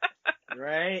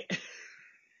 Right?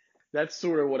 That's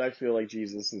sort of what I feel like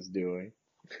Jesus is doing.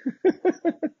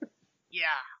 Yeah.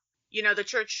 You know, the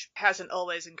church hasn't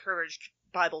always encouraged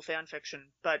Bible fan fiction,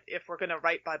 but if we're going to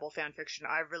write Bible fan fiction,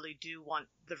 I really do want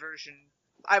the version.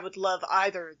 I would love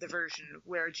either the version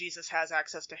where Jesus has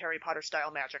access to Harry Potter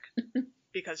style magic,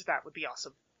 because that would be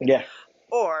awesome. Yeah.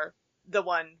 Or the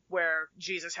one where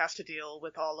Jesus has to deal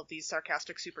with all of these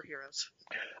sarcastic superheroes.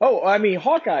 Oh, I mean,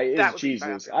 Hawkeye is That would be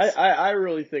Jesus. fabulous. I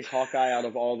really think Hawkeye out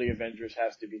of all the Avengers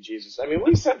has to be Jesus. I mean,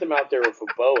 we sent him out there with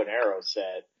a bow and arrow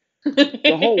set.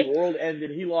 The whole world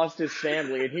ended. He lost his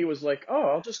family, and he was like, "Oh,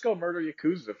 I'll just go murder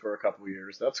Yakuza for a couple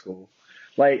years. That's cool."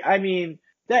 Like, I mean,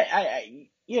 that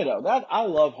I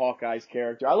love Hawkeye's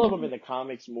character. I love him in the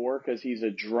comics more because he's a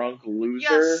drunk loser.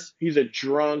 Yes. He's a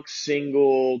drunk,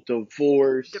 single,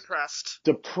 divorced,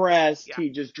 depressed. Yeah. He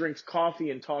just drinks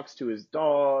coffee and talks to his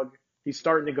dog. He's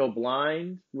starting to go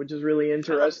blind, which is really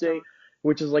interesting.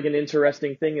 Which is like an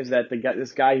interesting thing is that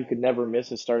this guy he could never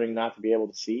miss is starting not to be able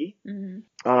to see.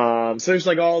 Mm-hmm. So there's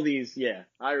like all these,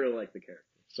 I really like the character.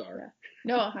 Sorry. Yeah.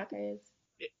 No, Hawkeye is.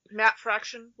 Matt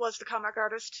Fraction was the comic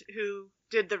artist who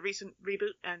did the recent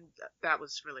reboot, and that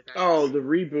was really good. Oh, the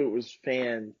reboot was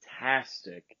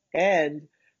fantastic. And,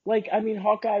 like, I mean,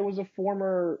 Hawkeye was a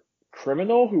former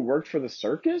criminal who worked for the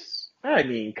circus? I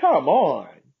mean, come on.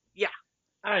 Yeah.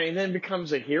 I mean, then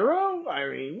becomes a hero? I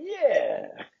mean,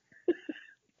 yeah.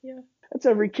 Yeah. That's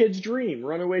every kid's dream.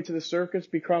 Run away to the circus,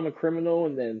 become a criminal,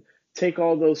 and then take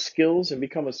all those skills and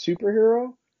become a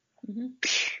superhero? Mm-hmm.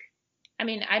 I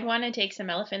mean, I'd want to take some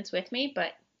elephants with me,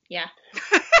 but yeah.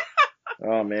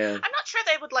 Oh, man. I'm not sure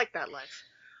they would like that life.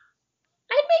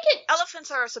 I'd make it.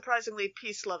 Elephants are a surprisingly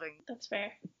peace-loving That's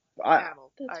fair.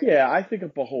 animal. I think a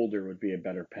beholder would be a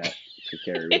better pet to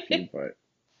carry with you,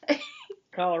 but...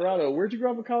 Colorado. Where'd you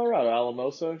grow up in Colorado?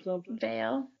 Alamosa or something?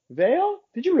 Vail. Vail?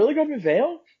 Did you really grow up in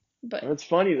Vail? But That's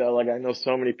funny, though. Like, I know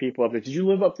so many people up there. Did you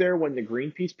live up there when the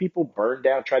Greenpeace people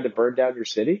tried to burn down your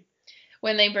city?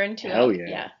 when they burned Hell 2 yeah.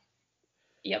 Yeah.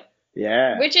 Yep.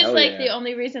 Yeah. Which is hell like yeah. the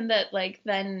only reason that like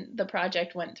then the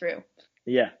project went through,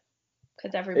 Yeah.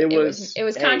 because everybody It was it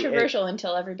was hey, controversial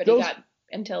until those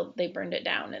until they burned it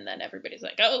down, and then everybody's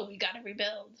like, oh, we gotta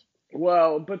rebuild.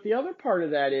 well, but the other part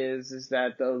of that is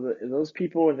that those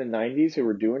people in the 90s who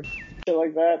were doing shit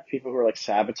like that, people who are like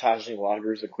sabotaging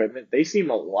loggers' equipment, they seem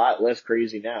a lot less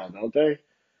crazy now, don't they?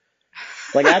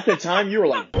 Like at the time, you were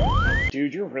like,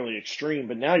 dude, you're really extreme,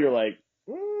 but now you're like,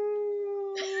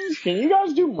 can you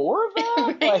guys do more of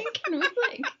that? Right? Like, Can we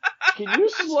like? can you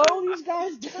slow these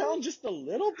guys down just a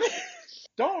little bit?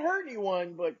 Don't hurt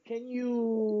anyone, but can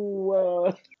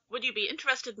you? Would you be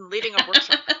interested in leading a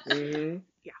workshop? Mm-hmm.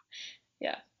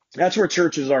 Yeah. That's where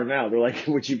churches are now. They're like,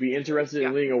 would you be interested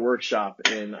in leading a workshop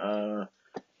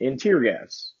in tear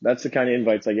gas? That's the kind of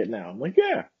invites I get now. I'm like,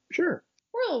 yeah, sure.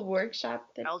 We'll workshop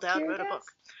the Eldad tear wrote a gas. book.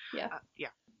 Yeah. Yeah.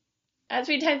 As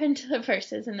we dive into the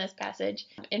verses in this passage,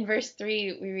 in verse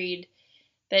 3, we read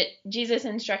that Jesus'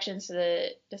 instructions to the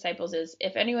disciples is,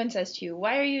 if anyone says to you,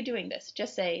 why are you doing this?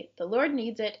 Just say, the Lord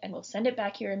needs it and we'll send it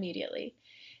back here immediately.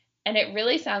 And it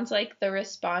really sounds like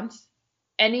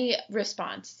any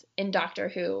response in Doctor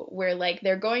Who, where like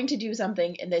they're going to do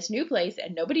something in this new place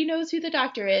and nobody knows who the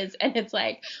doctor is. And it's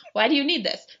like, why do you need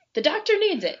this? The doctor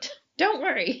needs it. Don't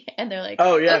worry. And they're like,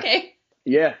 Oh, yeah. okay.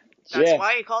 Yeah. That's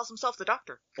why he calls himself the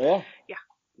Doctor. Yeah. Yeah.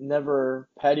 Never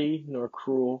petty nor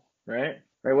cruel, right?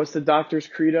 Right. What's the doctor's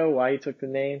credo? Why he took the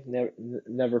name?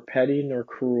 Never petty nor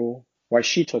cruel. Why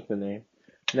she took the name?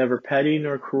 Never petty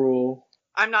nor cruel.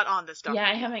 I'm not on this Doctor. Yeah,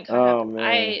 I haven't caught up.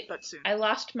 Man. But soon. I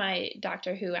lost my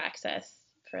Doctor Who access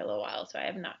for a little while, so I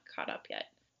have not caught up yet.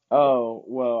 Oh,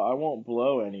 well, I won't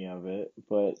blow any of it,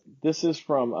 but this is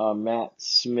from Matt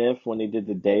Smith when he did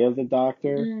the Day of the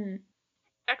Doctor. Mm.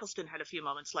 Eccleston had a few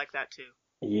moments like that too.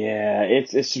 Yeah,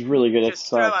 it's really good. Just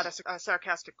throw out a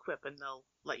sarcastic quip and they'll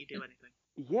let you do anything.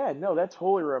 Yeah, no, that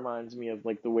totally reminds me of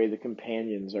like the way the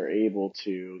companions are able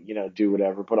to, do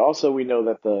whatever. But also we know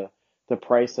that the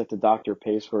price that the Doctor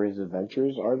pays for his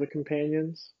adventures are the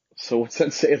companions. So what's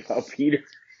that say about Peter?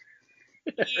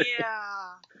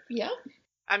 Yeah. Yep.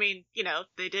 I mean,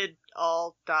 they did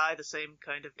all die the same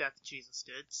kind of death Jesus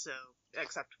did, so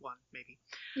except one maybe.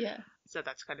 Yeah. So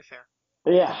that's kind of fair.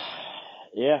 Yeah.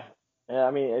 Yeah. I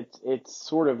mean, it's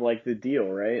sort of like the deal,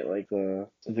 right? Like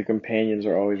the companions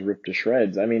are always ripped to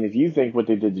shreds. I mean, if you think what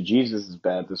they did to Jesus is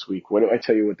bad this week, what do I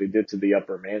tell you what they did to the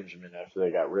upper management after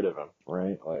they got rid of him,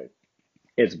 right? Like,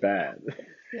 it's bad.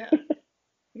 Yeah.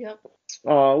 Yep.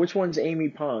 Which one's Amy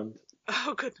Pond?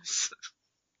 Oh goodness.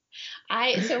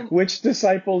 Which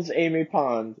disciple's Amy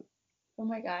Pond? Oh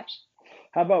my gosh.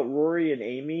 How about Rory and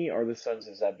Amy are the sons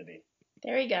of Zebedee?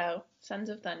 There we go. Sons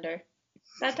of Thunder.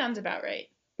 That sounds about right.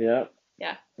 Yeah.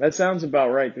 Yeah. That sounds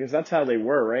about right, because that's how they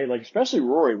were, right? Like, especially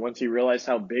Rory, once he realized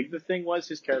how big the thing was,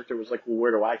 his character was like, well,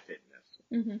 where do I fit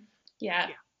in this? Mm-hmm. Yeah.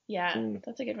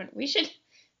 That's a good one. We should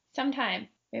sometime.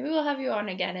 Maybe we'll have you on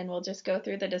again and we'll just go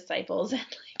through the disciples and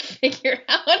like figure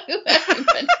out who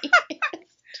everybody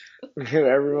is. Who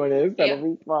everyone is?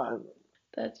 That'll be fun.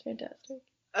 That's fantastic.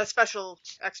 A special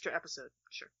extra episode,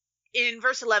 sure. In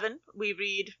verse 11, we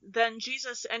read, Then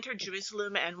Jesus entered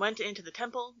Jerusalem and went into the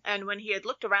temple, and when he had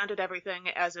looked around at everything,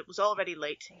 as it was already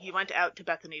late, he went out to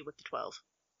Bethany with the 12.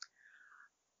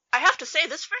 I have to say,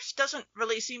 this verse doesn't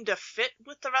really seem to fit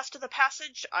with the rest of the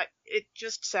passage. It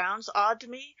just sounds odd to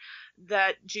me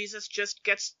that Jesus just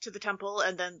gets to the temple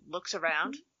and then looks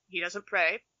around. He doesn't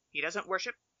pray. He doesn't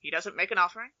worship. He doesn't make an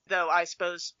offering. Though I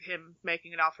suppose him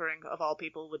making an offering of all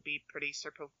people would be pretty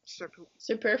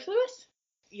superfluous?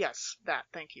 Yes, that.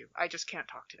 Thank you. I just can't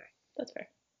talk today. That's fair.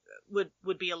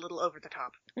 Would be a little over the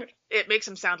top. It makes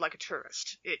him sound like a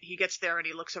tourist. He gets there and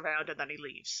he looks around and then he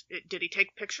leaves. Did he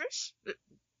take pictures?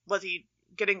 Was he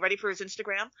getting ready for his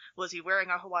Instagram? Was he wearing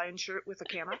a Hawaiian shirt with a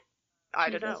camera? I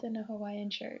don't know. He was in a Hawaiian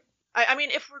shirt. I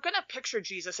mean, if we're going to picture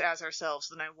Jesus as ourselves,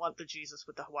 then I want the Jesus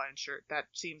with the Hawaiian shirt. That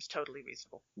seems totally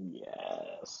reasonable.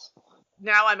 Yes.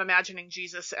 Now I'm imagining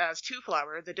Jesus as Two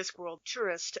Flower, the Discworld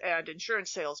tourist and insurance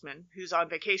salesman who's on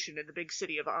vacation in the big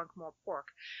city of Ankh-Morpork.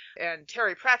 And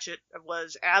Terry Pratchett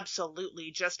was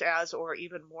absolutely just as or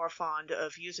even more fond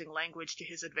of using language to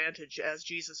his advantage as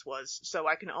Jesus was, so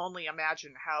I can only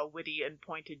imagine how witty and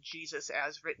pointed Jesus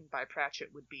as written by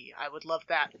Pratchett would be. I would love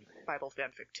that Bible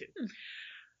fanfic too.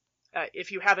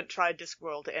 If you haven't tried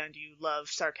Discworld and you love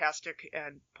sarcastic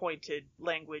and pointed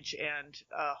language and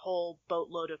a whole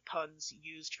boatload of puns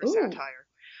used for satire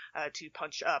to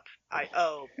punch up,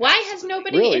 Why has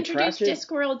nobody really, introduced Pratchett?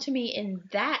 Discworld to me in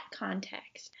that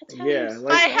context? That's how Yeah, you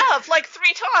like- I have like 3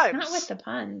 times. Not with the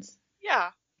puns.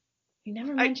 Yeah. You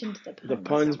never mentioned the The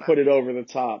puns. puns put it over the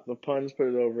top. The puns put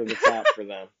it over the top for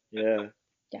them. Yeah.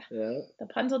 Yeah. Yeah. The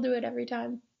puns will do it every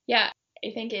time. Yeah,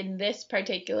 I think in this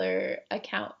particular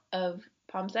account of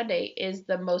Palm Sunday is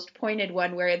the most pointed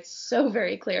one where it's so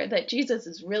very clear that Jesus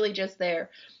is really just there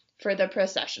for the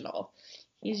processional.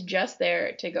 He's just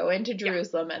there to go into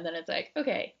Jerusalem, and then it's like,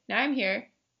 okay, now I'm here.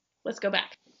 Let's go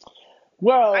back.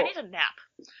 Well, I need a nap.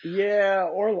 yeah,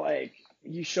 or like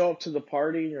you show up to the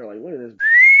party and you're like, look at this.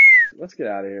 Let's get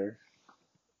out of here.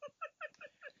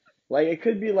 Like, it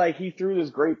could be like he threw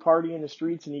this great party in the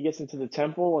streets and he gets into the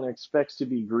temple and expects to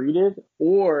be greeted.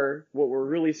 Or what we're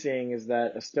really seeing is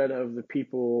that instead of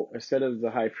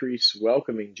the high priests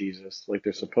welcoming Jesus, like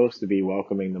they're supposed to be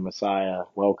welcoming the Messiah,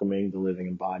 welcoming the living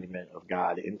embodiment of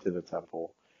God into the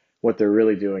temple, what they're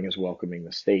really doing is welcoming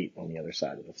the state on the other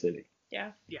side of the city.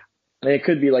 Yeah. Yeah. And it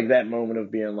could be like that moment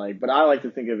of being like, but I like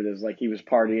to think of it as like he was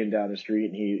partying down the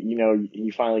street and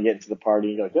you finally get into the party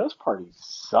and you're like, this party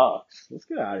sucks. Let's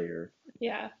get out of here.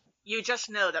 Yeah. You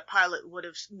just know that Pilate would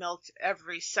have milked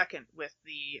every second with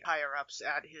the higher-ups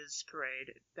at his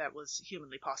parade that was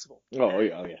humanly possible. Oh, And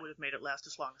yeah. would have made it last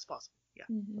as long as possible. Yeah.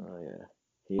 Mm-hmm. Oh, yeah.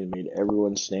 He had made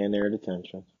everyone stand there at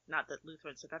attention. Not that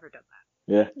Lutherans have ever done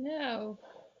that. Yeah. No.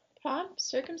 Pomp?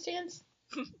 Circumstance?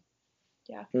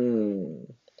 Yeah.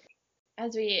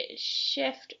 As we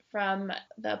shift from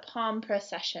the Palm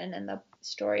procession and the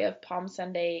story of Palm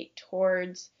Sunday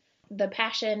towards the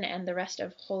Passion and the rest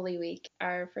of Holy Week,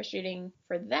 our first reading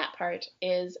for that part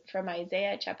is from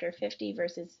Isaiah chapter 50,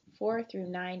 verses 4 through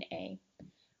 9a.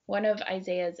 One of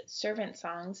Isaiah's servant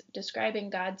songs describing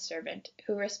God's servant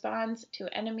who responds to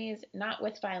enemies not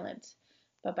with violence,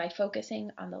 but by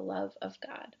focusing on the love of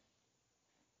God.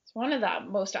 So one of the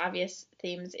most obvious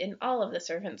themes in all of the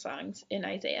servant songs in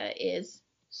Isaiah is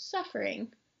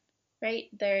suffering, right?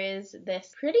 There is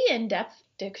this pretty in-depth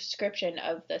description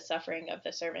of the suffering of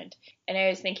the servant. And I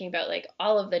was thinking about like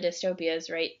all of the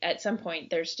dystopias, right? At some point,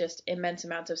 there's just immense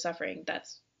amounts of suffering.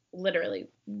 That's literally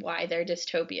why they're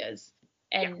dystopias.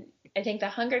 And I think the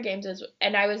Hunger Games is,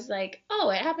 and I was like, oh,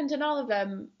 it happens in all of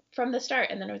them from the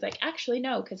start. And then I was like, actually,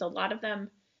 no, because a lot of them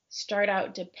start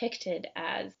out depicted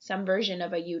as some version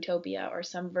of a utopia or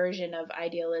some version of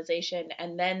idealization,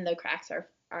 and then the cracks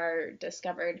are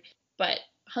discovered. But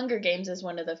Hunger Games is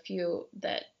one of the few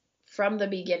that from the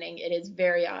beginning it is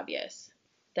very obvious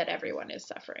that everyone is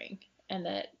suffering and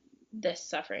that this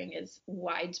suffering is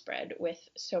widespread with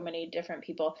so many different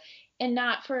people and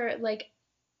not for like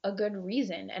a good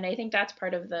reason. And I think that's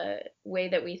part of the way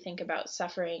that we think about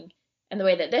suffering. And the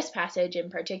way that this passage in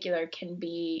particular can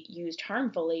be used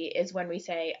harmfully is when we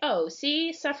say, oh,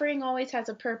 see, suffering always has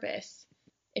a purpose.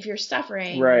 If you're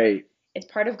suffering, Right. It's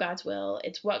part of God's will.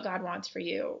 It's what God wants for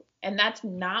you. And that's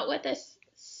not what this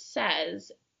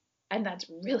says. And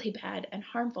that's really bad and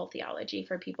harmful theology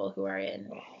for people who are in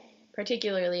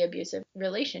particularly abusive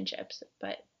relationships.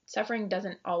 But suffering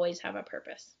doesn't always have a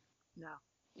purpose. No.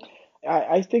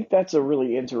 I think that's a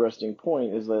really interesting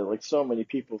point, is that like so many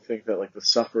people think that like the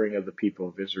suffering of the people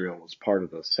of Israel was part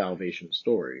of the salvation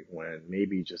story, when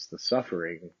maybe just the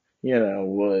suffering,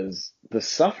 was the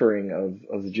suffering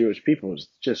of the Jewish people is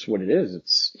just what it is.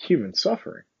 It's human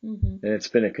suffering. Mm-hmm. And it's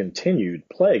been a continued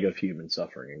plague of human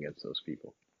suffering against those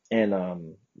people.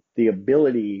 And the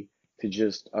ability to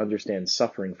just understand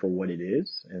suffering for what it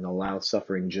is and allow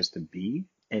suffering just to be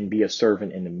and be a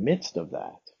servant in the midst of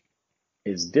that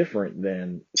is different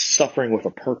than suffering with a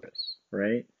purpose,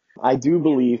 right? I do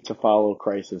believe to follow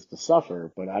Christ is to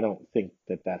suffer, but I don't think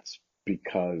that that's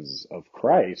because of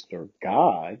Christ or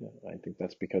God. I think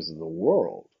that's because of the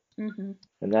world. Mm-hmm.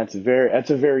 And that's a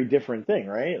very different thing,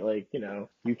 right? Like,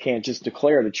 you can't just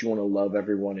declare that you want to love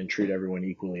everyone and treat everyone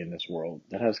equally in this world.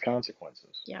 That has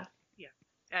consequences. Yeah. Yeah.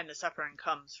 And the suffering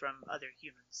comes from other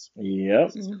humans.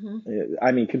 Yep. Mm-hmm.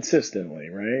 I mean, consistently,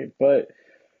 right? But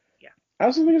yeah, I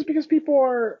also think it's because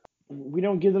we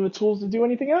don't give them the tools to do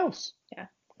anything else. Yeah.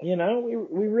 We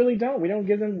really don't. We don't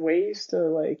give them ways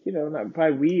to not by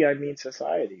we, I mean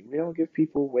society. We don't give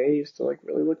people ways to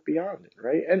really look beyond it,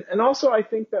 right? And also I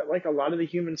think that a lot of the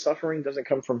human suffering doesn't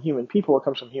come from human people, it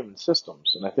comes from human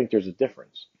systems. And I think there's a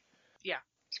difference. Yeah.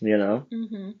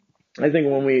 Mm-hmm. I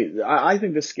think I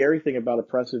think the scary thing about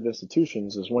oppressive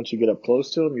institutions is once you get up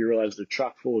close to them, you realize they're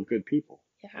chock full of good people.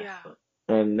 Yeah.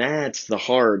 And that's the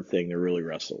hard thing to really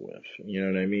wrestle with. You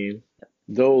know what I mean?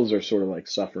 Those are sort of like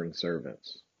suffering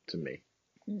servants to me.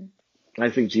 Mm. I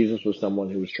think Jesus was someone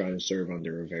who was trying to serve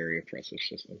under a very oppressive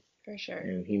system. For sure.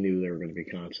 And he knew there were going to be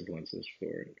consequences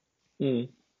for it. Mm.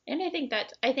 And I think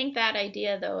that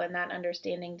idea though, and that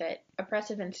understanding that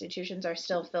oppressive institutions are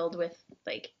still filled with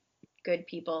good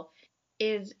people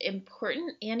is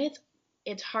important, and it's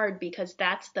it's hard because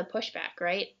that's the pushback,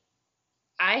 right?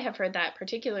 I have heard that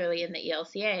particularly in the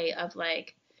ELCA of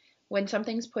like, when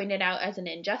something's pointed out as an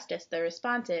injustice, the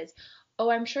response is, oh,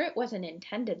 I'm sure it wasn't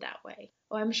intended that way.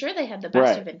 Oh, I'm sure they had the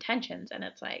best Right. of intentions. And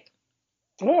it's like,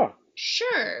 Yeah.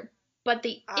 sure, but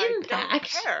the I don't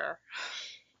impact care.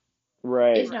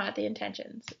 Right. is not the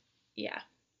intentions. Yeah.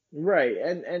 Right.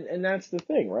 And that's the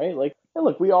thing, right? Like, and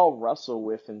look, we all wrestle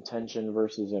with intention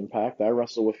versus impact. I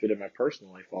wrestle with it in my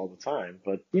personal life all the time.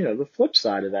 But, the flip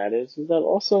side of that is that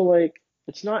also, like,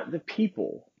 it's not the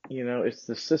people, it's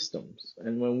the systems.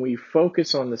 And when we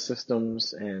focus on the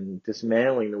systems and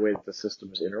dismantling the way that the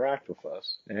systems interact with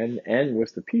us and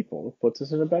with the people, it puts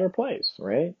us in a better place,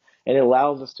 right? And it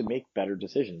allows us to make better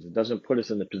decisions. It doesn't put us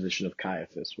in the position of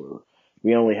Caiaphas where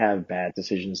we only have bad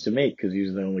decisions to make because these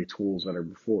are the only tools that are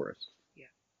before us. Yeah.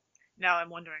 Now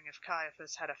I'm wondering if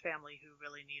Caiaphas had a family who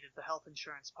really needed the health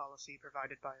insurance policy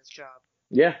provided by his job.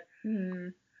 Yeah.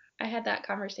 I had that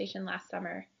conversation last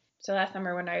summer. So last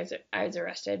summer when I was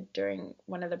arrested during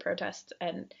one of the protests,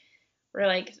 and we're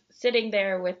like sitting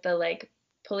there with the like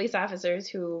police officers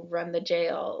who run the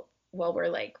jail while we're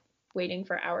like waiting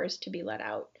for hours to be let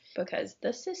out because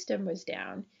the system was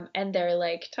down. And they're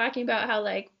like talking about how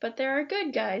like, but there are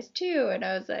good guys too. And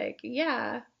I was like,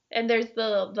 yeah. And there's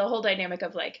the whole dynamic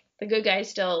of like the good guys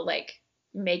still like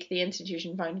make the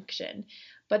institution function.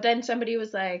 But then somebody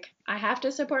was like, I have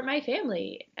to support my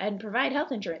family and provide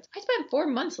health insurance. I spent 4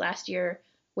 months last year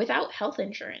without health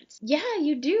insurance. Yeah,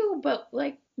 you do, but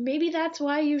like maybe that's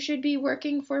why you should be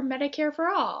working for Medicare for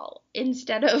all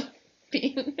instead of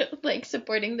being like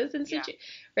supporting this institution,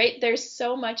 right? There's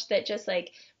so much that just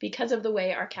like because of the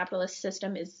way our capitalist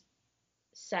system is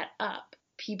set up,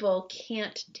 people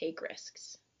can't take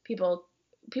risks. People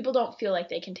don't feel like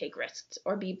they can take risks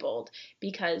or be bold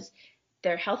because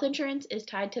their health insurance is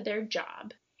tied to their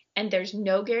job, and there's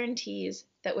no guarantees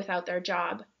that without their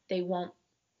job they won't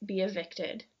be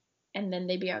evicted, and then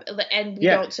we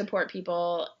don't support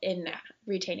people in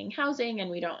retaining housing, and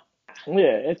we don't.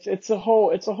 Yeah, it's a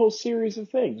whole series of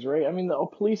things, right? I mean, the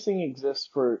policing exists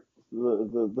for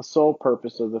the sole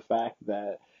purpose of the fact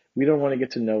that we don't want to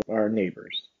get to know our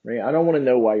neighbors, right? I don't want to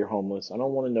know why you're homeless. I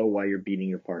don't want to know why you're beating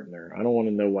your partner. I don't want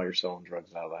to know why you're selling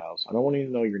drugs out of the house. I don't want to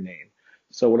even know your name.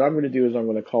 So what I'm going to do is I'm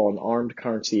going to call an armed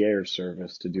concierge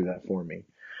service to do that for me.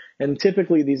 And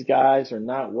typically these guys are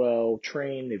not well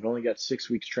trained. They've only got 6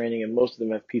 weeks training, and most of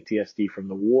them have PTSD from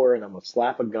the war. And I'm going to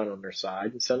slap a gun on their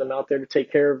side and send them out there to take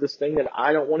care of this thing that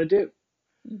I don't want to do.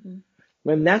 Mm-hmm.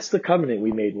 And that's the covenant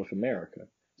we made with America.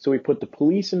 So we put the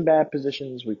police in bad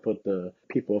positions. We put the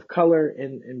people of color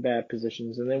in bad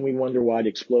positions. And then we wonder why it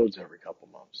explodes every couple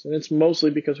months. And it's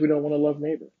mostly because we don't want to love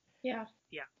neighbor. Yeah.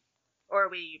 Yeah. Or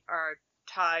we are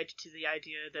tied to the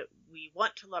idea that we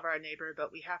want to love our neighbor,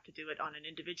 but we have to do it on an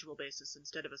individual basis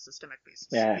instead of a systemic basis.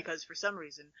 Yeah. Because for some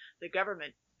reason, the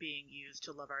government being used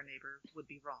to love our neighbor would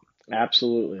be wrong.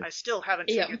 Absolutely. I still haven't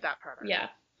figured that part out. Yeah.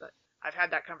 But I've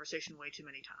had that conversation way too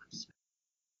many times.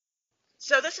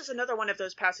 So this is another one of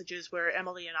those passages where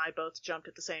Emily and I both jumped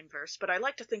at the same verse, but I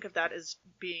like to think of that as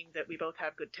being that we both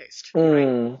have good taste.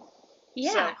 Right?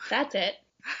 Yeah, that's it.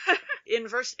 In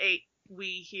verse 8,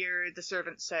 we hear the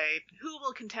servant say, "Who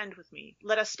will contend with me?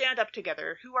 Let us stand up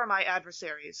together. Who are my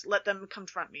adversaries? Let them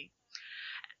confront me."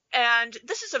 And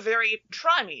this is a very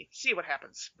try me, see what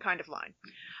happens kind of line.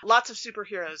 Lots of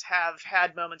superheroes have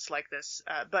had moments like this,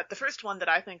 but the first one that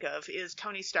I think of is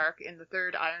Tony Stark in the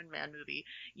third Iron Man movie,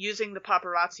 using the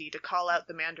paparazzi to call out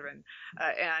the Mandarin.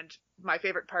 And my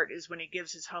favorite part is when he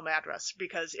gives his home address,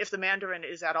 because if the Mandarin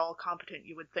is at all competent,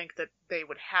 you would think that they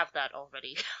would have that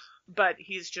already. But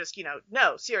he's just,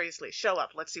 no, seriously, show up,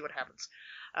 let's see what happens.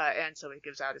 And so he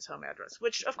gives out his home address,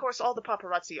 which, of course, all the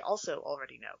paparazzi also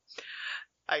already know.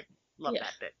 I love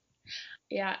that bit.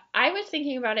 Yeah, I was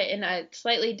thinking about it in a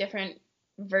slightly different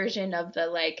version of the,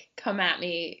 like, come at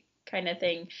me kind of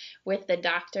thing with the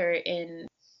doctor in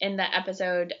the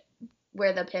episode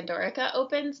where the Pandorica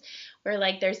opens, where,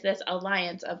 like, there's this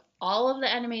alliance of all of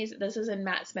the enemies. This is in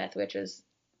Matt Smith, which was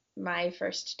my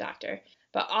first doctor.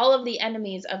 But all of the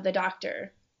enemies of the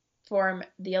doctor form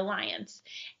the alliance.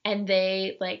 And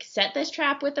they, like, set this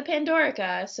trap with the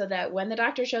Pandorica so that when the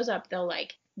doctor shows up, they'll,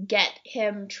 like, get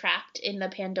him trapped in the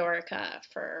Pandorica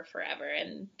for forever,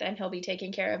 and then he'll be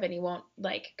taken care of and he won't,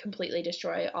 like, completely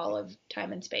destroy all of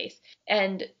time and space.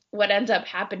 And what ends up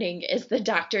happening is the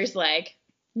doctor's like,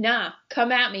 nah,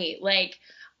 come at me. Like,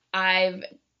 I've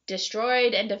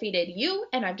destroyed and defeated you,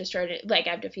 and I've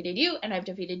defeated you, and I've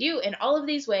defeated you in all of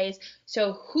these ways.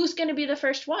 So who's going to be the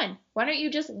first one? Why don't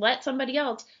you just let somebody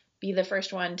else be the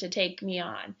first one to take me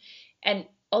on? And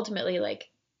ultimately, like,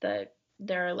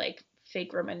 there are, like,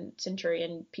 fake Roman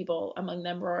centurion people, among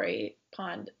them Rory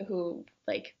Pond, who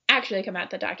like actually come at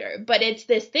the Doctor. But it's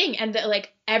this thing, and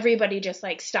like everybody just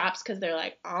like stops because they're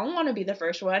like, I don't want to be the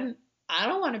first one. I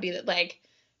don't want to be like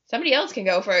somebody else can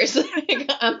go first. Like,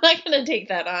 I'm not gonna take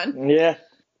that on. Yeah.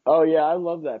 Oh yeah, I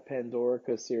love that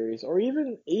Pandorica series, or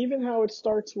even how it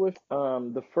starts with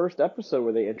the first episode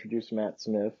where they introduce Matt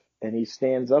Smith, and he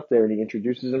stands up there and he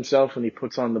introduces himself and he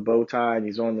puts on the bow tie and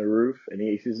he's on the roof and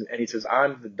he says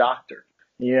I'm the Doctor,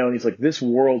 and he's like, this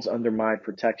world's under my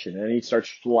protection, and he starts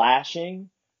flashing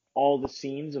all the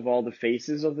scenes of all the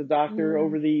faces of the Doctor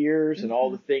over the years and all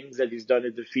the things that he's done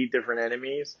to defeat different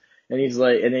enemies, and he's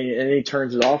like, and then he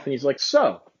turns it off and he's like,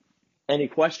 so any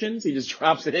questions? He just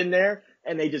drops it in there.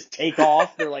 And they just take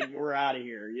off. They're like, we're out of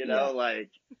here,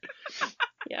 like,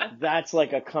 Yeah. That's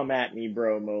like a come at me,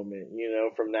 bro moment,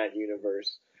 from that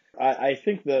universe. I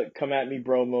think the come at me,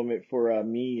 bro moment for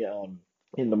me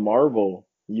in the Marvel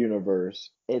universe,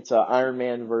 it's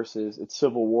it's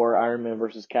Civil War, Iron Man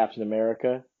versus Captain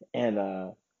America.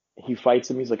 And he fights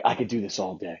him. He's like, I could do this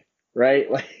all day, right?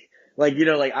 Like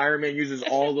Iron Man uses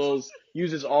all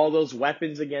those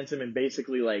weapons against him and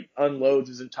basically like unloads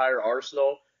his entire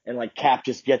arsenal. And like Cap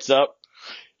just gets up,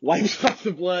 wipes off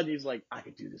the blood. And he's like, I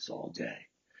could do this all day,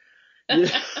 And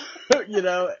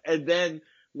then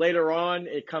later on,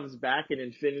 it comes back in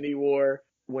Infinity War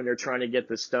when they're trying to get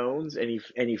the stones, and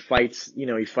he fights,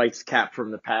 he fights Cap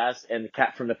from the past, and the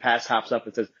Cap from the past hops up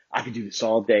and says, I could do this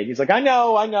all day. And he's like, I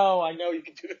know, you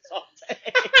can do this all day.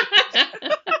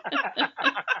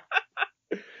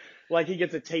 Like he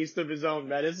gets a taste of his own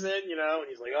medicine, and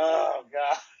he's like, oh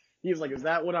God. He's like, is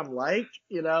that what I'm like?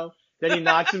 Then he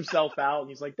knocks himself out, and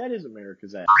he's like, that is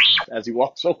America's ass, as he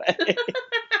walks away.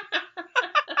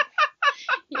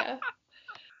 Yeah.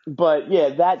 But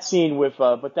yeah, that scene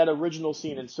but that original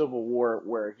scene in Civil War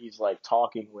where he's like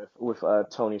talking with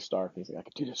Tony Stark, he's like, I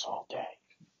could do this all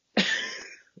day.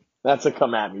 That's a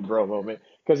come at me, bro moment,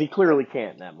 because he clearly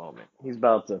can't in that moment. He's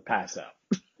about to pass out.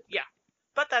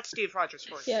 But that's Steve Rogers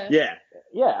for you.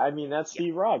 Yeah. I mean, that's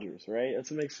Steve Rogers, right?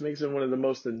 That's what makes him one of the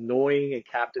most annoying and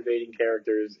captivating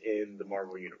characters in the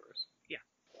Marvel universe. Yeah.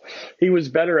 He was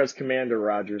better as Commander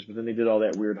Rogers, but then they did all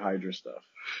that weird Hydra stuff.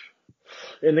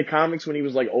 In the comics, when he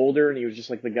was like older and he was just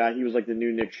like the guy, he was like the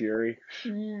new Nick Fury.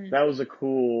 That was a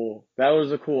cool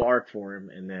arc for him,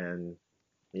 and then,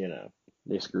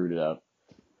 they screwed it up.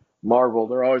 Marvel,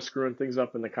 they're always screwing things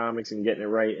up in the comics and getting it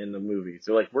right in the movies.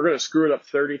 They're like, we're going to screw it up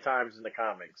 30 times in the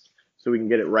comics so we can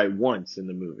get it right once in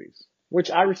the movies, which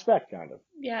I respect, kind of.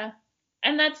 Yeah.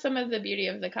 And that's some of the beauty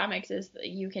of the comics is that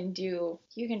you can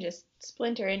just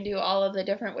splinter and do all of the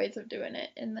different ways of doing it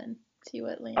and then see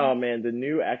what lands. Oh man, the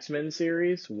new X-Men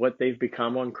series, what they've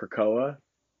become on Krakoa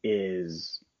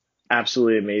is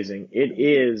absolutely amazing. It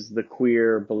is the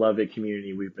queer, beloved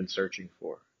community we've been searching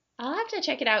for. I'll have to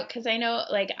check it out because I know,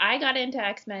 like, I got into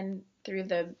X-Men through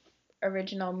the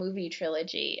original movie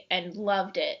trilogy and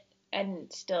loved it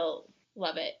and still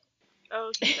love it.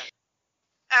 Oh, yeah.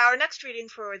 Our next reading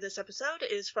for this episode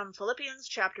is from Philippians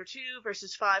chapter 2,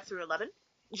 verses 5 through 11.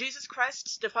 Jesus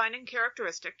Christ's defining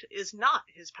characteristic is not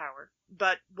his power,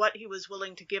 but what he was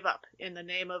willing to give up in the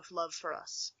name of love for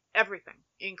us. Everything,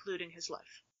 including his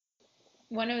life.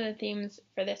 One of the themes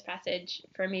for this passage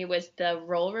for me was the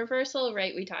role reversal,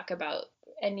 right? We talk about,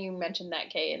 and you mentioned that,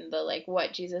 Kay, and the like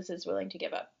what Jesus is willing to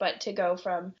give up, but to go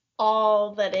from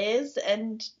all that is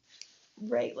and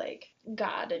right, like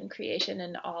God and creation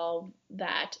and all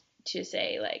that to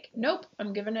say like, nope,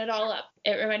 I'm giving it all up.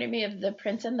 It reminded me of The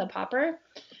Prince and the Pauper,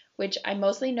 which I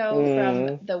mostly know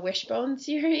from the Wishbone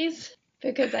series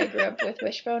because I grew up with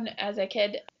Wishbone as a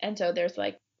kid. And so there's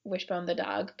like Wishbone the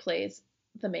dog plays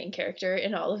the main character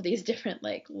in all of these different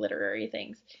like literary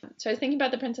things. So I was thinking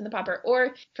about The Prince and the Pauper,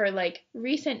 or for like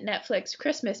recent Netflix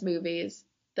Christmas movies,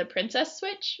 The Princess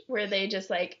Switch, where they just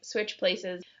like switch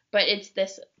places, but it's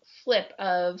this flip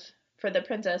of, for the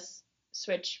Princess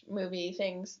Switch movie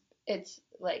things, it's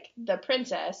like the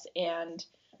princess and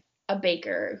a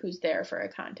baker who's there for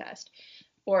a contest,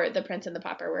 or The Prince and the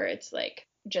Pauper where it's like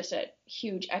just a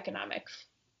huge economic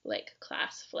like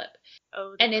class flip.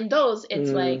 And in those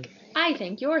it's like, I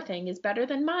think your thing is better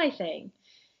than my thing,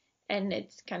 and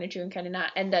it's kind of true and kind of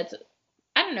not. And that's,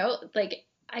 I don't know, like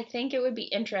I think it would be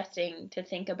interesting to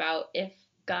think about if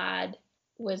God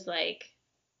was like,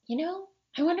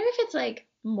 I wonder if it's like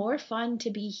more fun to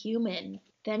be human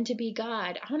than to be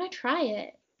God. I want to try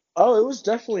it. Oh, it was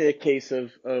definitely a case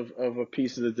of a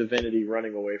piece of the divinity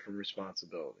running away from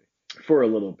responsibility for a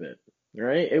little bit,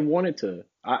 right? It wanted to,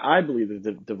 I believe that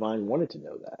the divine wanted to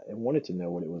know that and wanted to know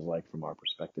what it was like from our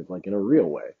perspective, like in a real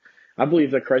way. I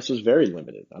believe that Christ was very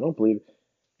limited. I don't believe,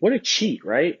 what a cheat,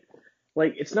 right?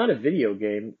 like, it's not a video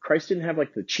game. Christ didn't have,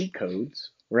 like, the cheat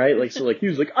codes, right? Like, so, like, he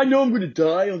was like, I know I'm going to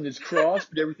die on this cross,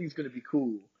 but everything's going to be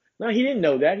cool. No, he didn't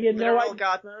know that. He had no Literal idea.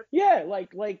 God mode. Yeah,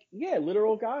 yeah,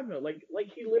 literal God mode. Like,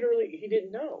 he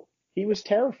didn't know. He was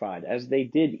terrified as they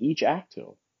did each act to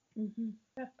him. Mm-hmm.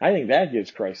 Yeah. I think that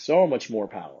gives Christ so much more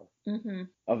power. Mm-hmm.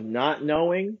 Of not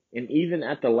knowing, and even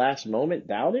at the last moment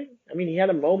doubting. I mean, he had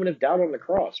a moment of doubt on the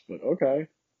cross, but okay.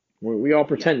 We all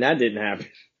pretend that didn't happen.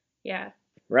 Yeah.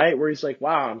 Right? Where he's like,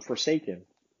 wow, I'm forsaken.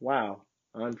 Wow,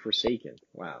 I'm forsaken.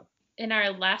 Wow. In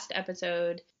our last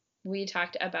episode, we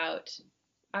talked about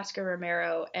Oscar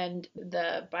Romero, and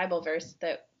the Bible verse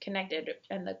that connected,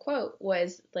 and the quote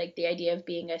was like the idea of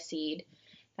being a seed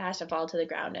that has to fall to the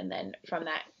ground, and then from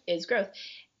that is growth.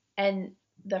 And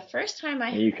the first time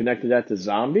And you connected that to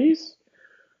zombies?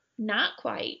 Not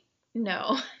quite.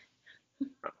 No.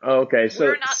 Okay, so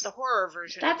we're not the horror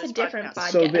version. That's of this a different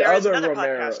podcast. So the there is other another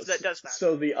Romero podcast that does that.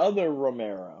 So the other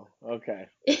Romero. Okay.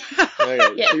 Okay.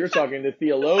 Yeah. So you're talking the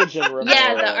theologian Romero.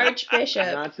 Yeah, the Archbishop.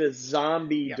 Not the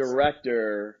zombie Yes.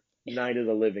 director, Night of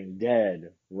the Living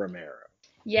Dead Romero.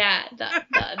 Yeah, the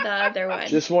other one.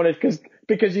 Just wanted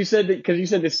because you said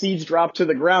the seeds drop to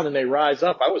the ground and they rise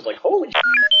up. I was like, holy shit,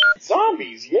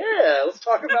 zombies! Yeah, let's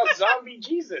talk about zombie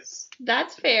Jesus.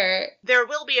 That's fair. There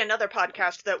will be another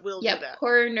podcast that will do Yep, that.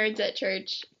 Horror Nerds at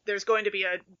Church. There's going to be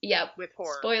a Yep. with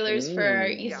horror. Spoilers for our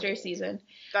Mm. Easter season.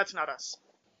 That's not us.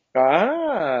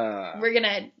 Ah, We're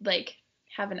gonna like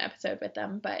have an episode with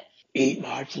them, but eat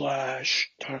my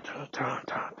flesh.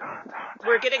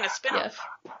 We're getting a spin-off.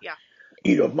 Yeah.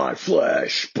 Eat of my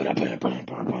flesh. we're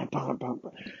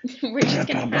just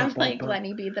gonna have like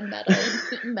Lenny be the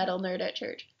metal nerd at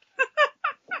church.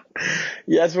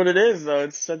 Yeah, that's what it is, though.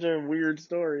 It's such a weird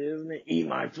story, isn't it? Eat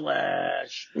my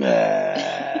flesh.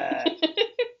 Yeah.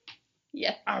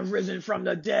 I've risen from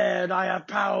the dead. I have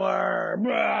power.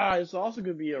 It's also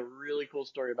going to be a really cool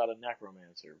story about a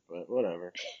necromancer, but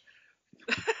whatever.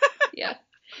 Yeah.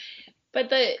 But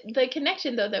the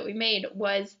connection though that we made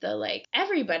was the like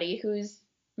everybody who's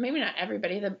maybe not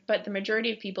everybody, but the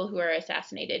majority of people who are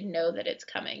assassinated know that it's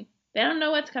coming. They don't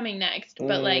know what's coming next,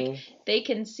 but like they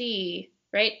can see,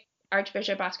 right?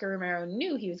 Archbishop Oscar Romero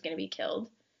knew he was going to be killed.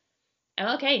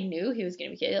 MLK knew he was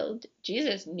going to be killed.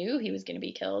 Jesus knew he was going to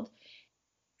be killed.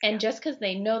 And just because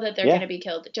they know that they're going to be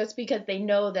killed, just because they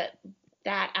know that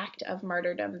that act of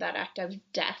martyrdom, that act of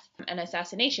death and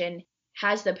assassination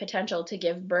has the potential to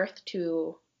give birth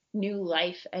to new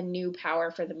life and new power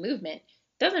for the movement,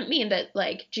 doesn't mean that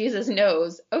like Jesus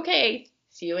knows, okay,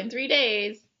 see you in 3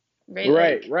 days.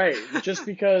 Right. Just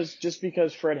because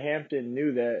Fred Hampton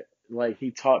knew that, like,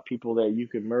 he taught people that you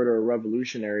could murder a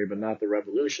revolutionary but not the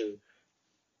revolution,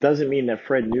 doesn't mean that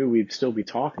Fred knew we'd still be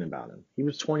talking about him. He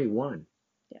was 21.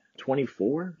 Yeah.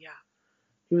 24? Yeah.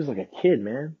 He was like a kid,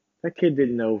 man. That kid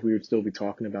didn't know if we would still be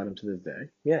talking about him to this day.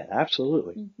 Yeah,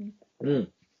 absolutely. Mm-hmm.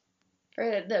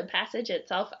 For the passage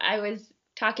itself, I was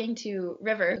talking to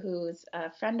River, who's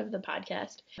a friend of the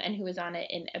podcast and who was on it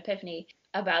in Epiphany,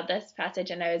 about this passage,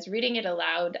 and I was reading it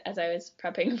aloud as I was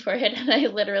prepping for it, and I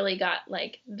literally got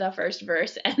like the first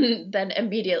verse, and then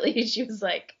immediately she was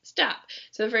like, stop.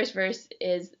 So the first verse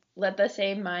is, let the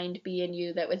same mind be in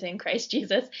you that was in Christ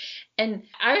Jesus. And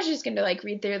I was just going to like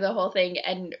read through the whole thing,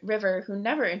 and River, who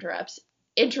never interrupts,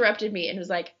 interrupted me and was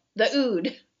like, the Ood.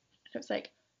 And I was like,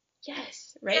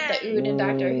 yes, right? The Ood and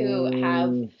Doctor Who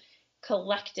have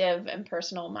collective and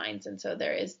personal minds, and so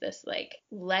there is this like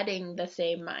letting the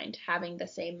same mind, having the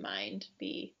same mind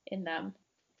be in them,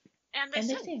 And they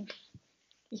sing.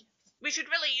 Yes. We should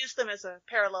really use them as a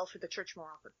parallel for the church more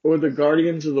often. Or the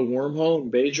Guardians of the Wormhole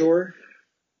in Bajor,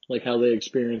 like how they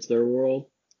experience their world.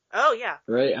 Oh yeah.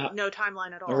 Right? No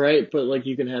timeline at all. Right, but like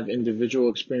you can have individual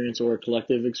experience or a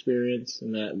collective experience,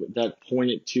 and that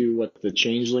pointed to what the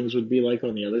changelings would be like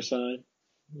on the other side.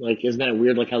 Like, isn't that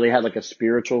weird? Like how they had like a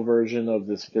spiritual version of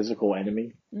this physical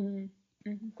enemy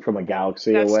from a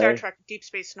galaxy That's away. Star Trek Deep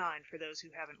Space Nine for those who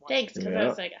haven't watched. Thanks, because I Yeah.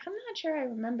 was like, I'm not sure I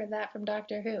remember that from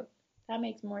Doctor Who. That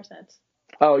makes more sense.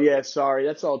 Oh yeah, sorry,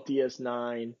 that's all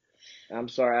DS9. I'm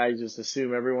sorry, I just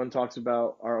assume everyone talks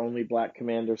about our only black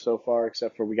commander so far,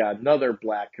 except for we got another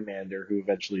black commander who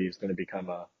eventually is going to become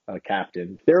a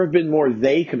captain. There have been more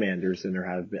they commanders than there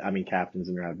have been, captains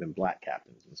than there have been black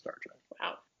captains in Star Trek.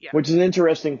 Wow. Yeah. Which is an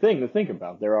interesting thing to think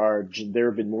about. There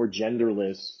have been more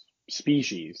genderless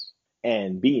species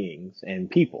and beings and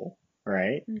people,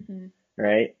 right? Mm-hmm.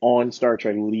 Right? On Star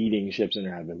Trek leading ships than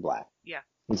there have been black. Yeah.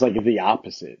 It's like the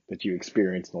opposite that you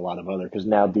experience in a lot of other, because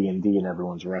now D&D and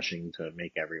everyone's rushing to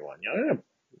make everyone,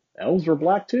 elves were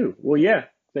black too. Well, yeah,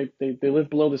 they live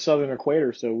below the southern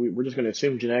equator, so we're just going to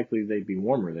assume genetically they'd be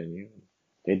warmer than you.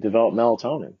 they develop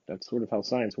melatonin. That's sort of how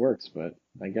science works. But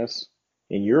I guess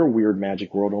in your weird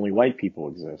magic world, only white people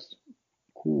exist.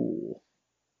 Cool.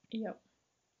 Yep.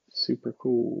 Super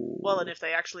cool. Well, and if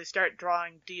they actually start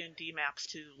drawing D&D maps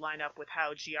to line up with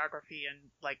how geography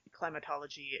and like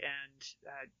climatology and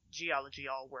geology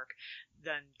all work,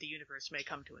 then the universe may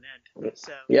come to an end.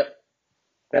 So Yep.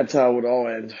 That's how it would all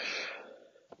end.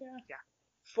 yeah.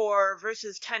 For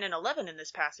verses 10 and 11 in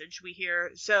this passage, we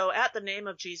hear, "So at the name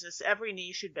of Jesus every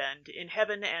knee should bend, in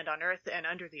heaven and on earth and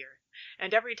under the earth,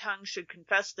 and every tongue should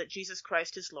confess that Jesus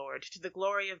Christ is Lord, to the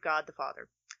glory of God the Father."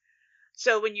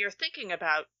 So when you're thinking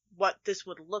about what this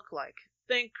would look like,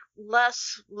 think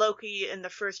less Loki in the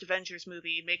first Avengers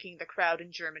movie making the crowd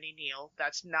in Germany kneel.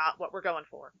 That's not what we're going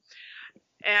for.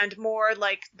 And more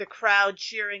like the crowd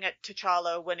cheering at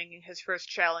T'Challa winning his first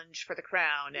challenge for the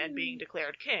crown and being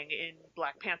declared king in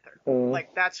Black Panther.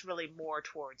 Like, that's really more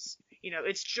towards,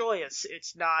 it's joyous.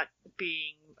 It's not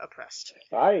being oppressed.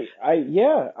 I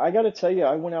gotta tell you,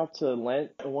 I went out to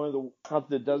Lent, out to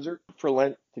the desert for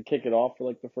Lent to kick it off for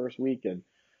like the first week, and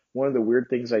one of the weird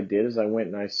things I did is I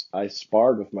went and I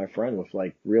sparred with my friend with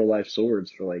like real life swords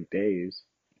for like days.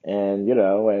 And it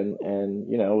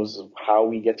was how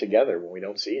we get together when we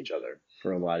don't see each other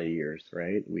for a lot of years,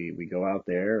 right? We go out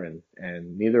there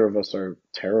and neither of us are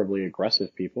terribly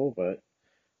aggressive people, but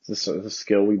it's a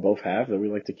skill we both have that we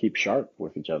like to keep sharp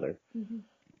with each other. Mm-hmm.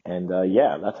 And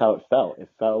that's how it felt. It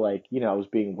felt like, I was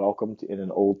being welcomed in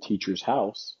an old teacher's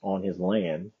house on his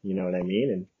land, you know what I mean?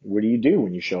 And what do you do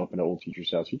when you show up in an old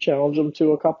teacher's house? You challenge them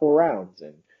to a couple of rounds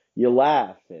and you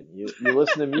laugh and you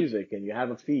listen to music and you have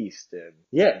a feast and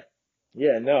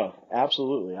no,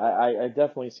 absolutely. I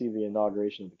definitely see the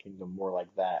inauguration of the kingdom more like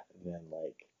that than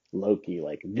like Loki,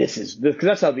 like because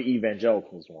that's how the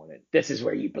evangelicals want it. This is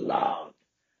where you belong,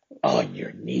 on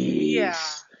your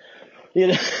knees.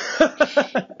 Yeah.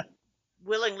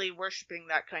 Willingly worshiping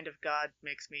that kind of God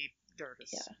makes me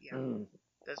nervous. Yeah.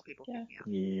 Those people.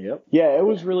 Yep. Yeah, it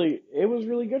was really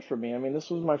good for me. I mean, this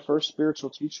was my first spiritual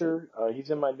teacher. He's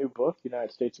in my new book,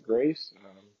 United States of Grace.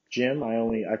 Jim,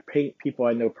 I paint people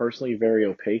I know personally very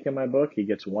opaque in my book. He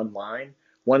gets one line.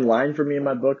 One line for me in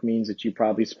my book means that you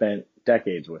probably spent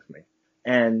decades with me.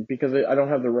 And because I don't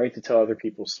have the right to tell other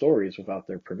people's stories without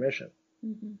their permission.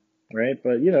 Mm-hmm. Right?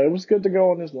 But, it was good to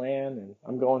go on his land, and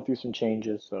I'm going through some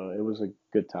changes, so it was a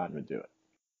good time to do it.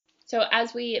 So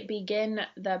as we begin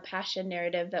the Passion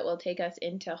narrative that will take us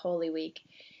into Holy Week,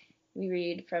 we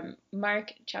read from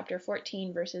Mark chapter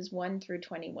 14, verses 1 through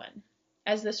 21.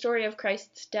 As the story of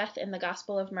Christ's death in the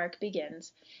Gospel of Mark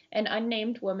begins, an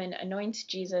unnamed woman anoints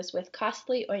Jesus with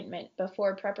costly ointment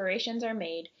before preparations are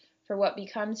made for what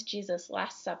becomes Jesus'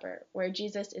 Last Supper, where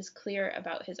Jesus is clear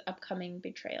about his upcoming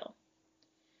betrayal.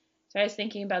 So I was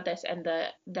thinking about this and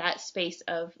that space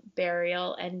of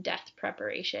burial and death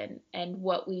preparation and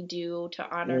what we do to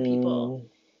honor people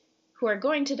who are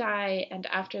going to die and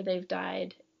after they've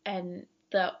died. And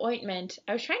the ointment,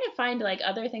 I was trying to find like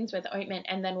other things with ointment,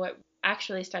 and then what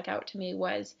actually stuck out to me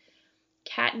was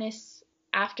Katniss,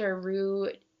 after Rue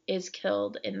is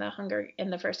killed in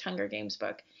the first Hunger Games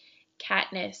book.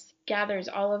 Katniss gathers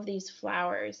all of these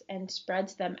flowers and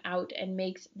spreads them out and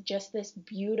makes just this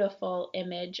beautiful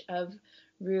image of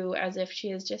Rue as if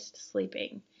she is just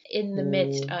sleeping in the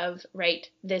midst of,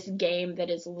 this game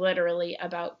that is literally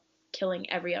about killing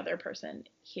every other person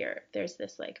here. There's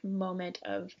this like moment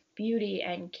of beauty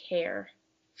and care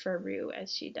for Rue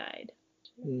as she died.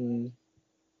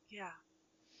 Yeah.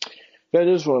 That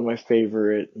is one of my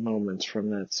favorite moments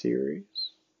from that series.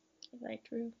 I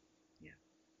liked Rue.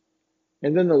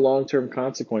 And then the long-term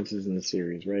consequences in the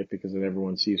series, right? Because then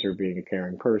everyone sees her being a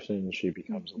caring person. She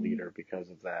becomes a leader because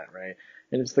of that, right?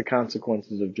 And it's the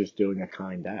consequences of just doing a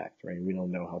kind act, right? We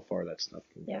don't know how far that stuff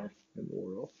can go in the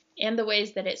world. And the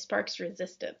ways that it sparks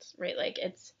resistance, right? Like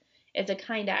it's a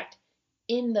kind act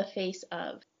in the face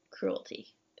of cruelty.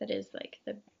 That is like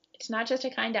it's not just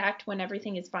a kind act when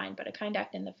everything is fine, but a kind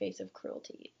act in the face of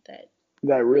cruelty that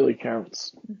really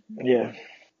counts. Yeah.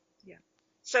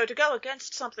 So to go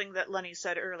against something that Lenny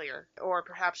said earlier, or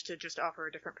perhaps to just offer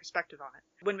a different perspective on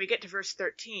it, when we get to verse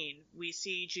 13, we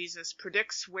see Jesus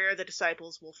predicts where the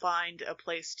disciples will find a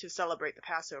place to celebrate the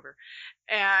Passover.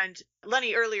 And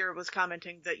Lenny earlier was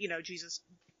commenting that, Jesus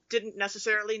didn't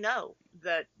necessarily know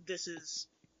that this is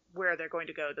where they're going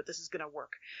to go, that this is going to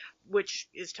work, which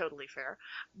is totally fair.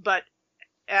 But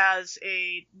as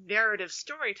a narrative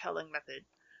storytelling method,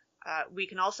 we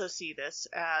can also see this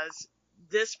as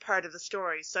this part of the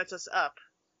story sets us up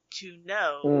to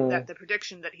know that the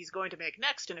prediction that he's going to make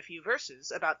next in a few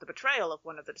verses about the betrayal of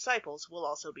one of the disciples will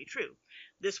also be true.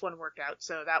 This one worked out,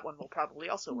 so that one will probably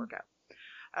also work out.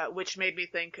 which made me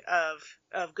think of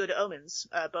Good Omens,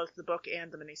 both the book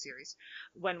and the miniseries.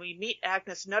 When we meet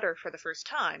Agnes Nutter for the first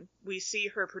time, we see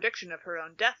her prediction of her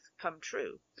own death come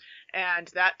true. And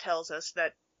that tells us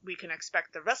that we can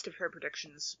expect the rest of her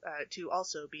predictions to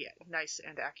also be nice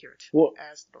and accurate, Well,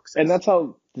 as the book says. and that's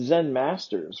how Zen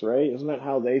masters, right? Isn't that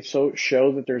how they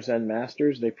show that they're Zen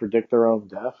masters? They predict their own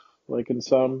death, like in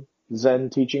some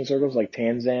Zen teaching circles, like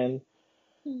Tanzan.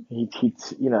 He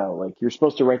like you're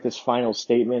supposed to write this final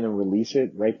statement and release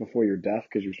it right before your death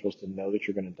because you're supposed to know that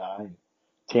you're going to die.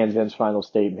 Tanzan's final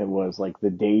statement was like the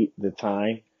date, the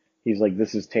time. He's like,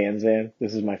 "This is Tanzan.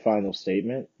 This is my final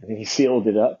statement," and he sealed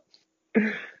it up.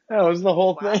 That was the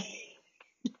whole thing.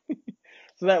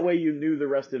 So that way you knew the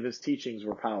rest of his teachings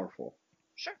were powerful.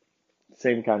 Sure.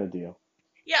 Same kind of deal.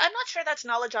 Yeah, I'm not sure that's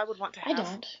knowledge I would want to have. I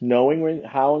don't. Knowing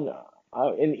how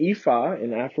in Ifa,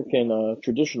 in African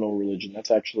traditional religion,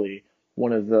 that's actually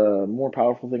one of the more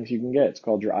powerful things you can get. It's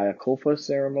called your Ayakulpa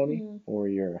ceremony or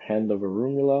your Hand of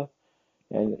Orunmila,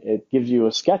 and it gives you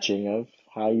a sketching of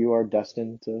how you are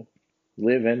destined to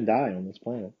live and die on this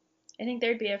planet. I think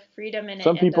there'd be a freedom in it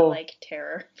Some people, and a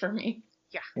terror for me.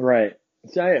 Yeah. Right.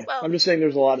 So, yeah, Well, I'm just saying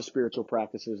there's a lot of spiritual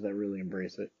practices that really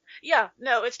embrace it. Yeah,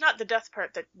 no, it's not the death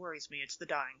part that worries me, it's the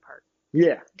dying part.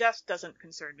 Yeah. Death doesn't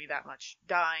concern me that much.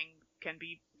 Dying can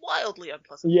be wildly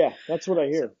unpleasant. Yeah, that's what I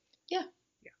hear. So, yeah.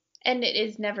 And it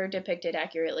is never depicted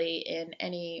accurately in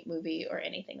any movie or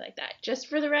anything like that. Just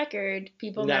for the record,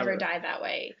 people never die that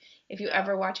way. If you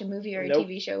ever watch a movie or a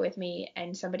TV show with me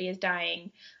and somebody is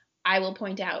dying, I will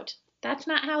point out, that's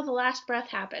not how the last breath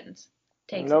happens.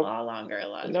 Takes a lot longer, a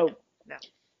lot of time. No.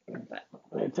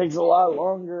 But it takes a lot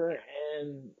longer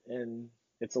and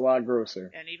it's a lot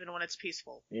grosser. And even when it's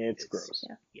peaceful. It's gross.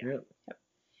 Yeah. Yep.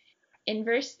 In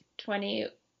verse 20,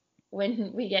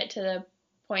 when we get to the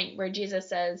point where Jesus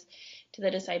says to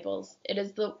the disciples, it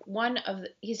is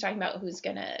he's talking about who's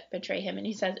going to betray him, and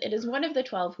he says, it is one of the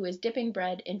 12 who is dipping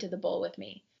bread into the bowl with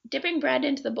me. Dipping bread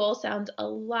into the bowl sounds a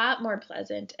lot more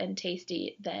pleasant and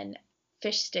tasty than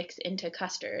fish sticks into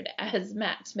custard, as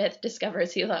Matt Smith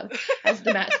discovers he loves, as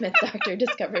the Matt Smith doctor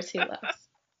discovers he loves.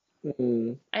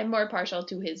 Mm-hmm. I'm more partial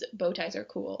to his bow ties are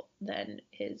cool than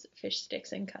his fish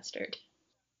sticks and custard.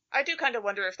 I do kind of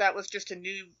wonder if that was just a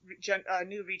new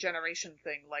regeneration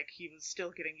thing, like he was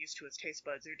still getting used to his taste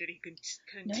buds, or did he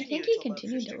continue No, I think he to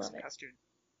continued love to fish love sticks and it. custard?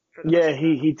 Yeah,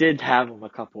 he did have them a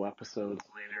couple episodes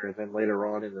later, then later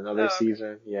on in another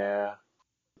season. Yeah.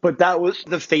 But that was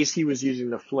the face he was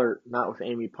using to flirt, not with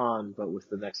Amy Pond, but with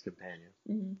the next companion.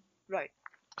 Mm-hmm. Right.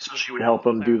 So she would help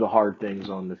him do the hard things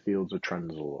on the fields of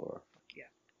Trenzalore. Yeah.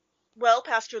 Well,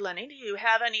 Pastor Lenny, do you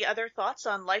have any other thoughts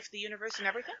on life, the universe, and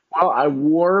everything? Well, I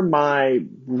wore my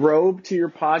robe to your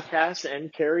podcast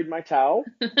and carried my towel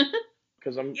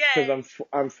because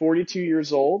I'm 42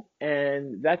 years old,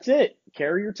 and that's it.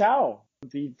 Carry your towel.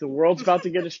 The world's about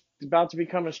to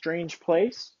become a strange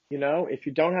place. You know, if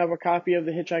you don't have a copy of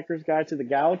The Hitchhiker's Guide to the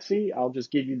Galaxy, I'll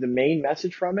just give you the main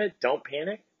message from it. Don't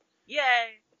panic. Yay.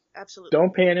 Absolutely.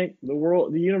 Don't panic. The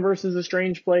universe is a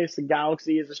strange place. The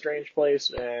galaxy is a strange place.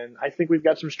 And I think we've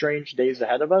got some strange days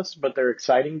ahead of us, but they're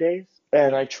exciting days.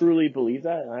 And I truly believe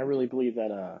that. And I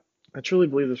truly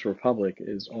believe this republic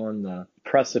is on the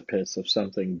precipice of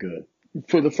something good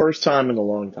for the first time in a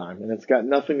long time. And it's got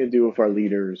nothing to do with our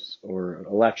leaders or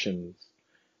elections,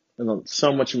 and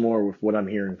so much more with what I'm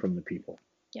hearing from the people.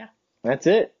 Yeah. That's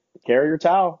it. Carry your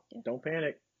towel. Yeah. Don't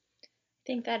panic. I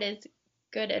think that is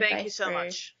good advice. Thank you so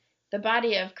much. The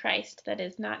body of Christ that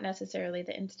is not necessarily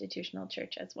the institutional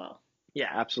church as well. Yeah,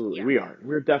 absolutely. Yeah. We are.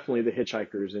 We're definitely the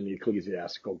hitchhikers in the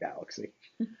ecclesiastical galaxy.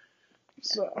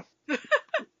 So.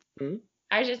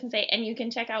 I was just going to say, and you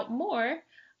can check out more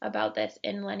about this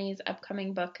in Lenny's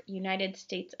upcoming book, United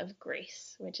States of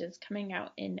Grace, which is coming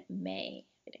out in May.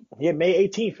 Yeah, May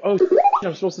 18th. Oh,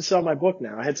 I'm supposed to sell my book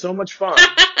now. I had so much fun.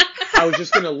 I was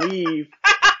just going to leave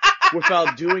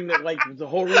without doing that. Like the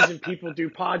whole reason people do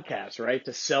podcasts, right?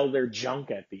 To sell their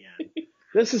junk at the end.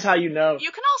 This is how you know.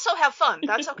 You can also have fun.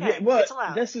 That's okay. Yeah, well, it's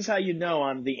allowed. This is how you know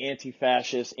I'm the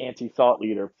anti-fascist, anti-thought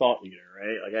leader,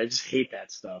 right? Like I just hate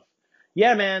that stuff.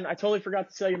 Yeah, man, I totally forgot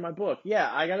to sell you my book. Yeah,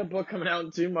 I got a book coming out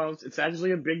in 2 months. It's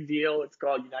actually a big deal. It's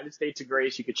called United States of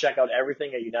Grace. You can check out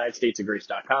everything at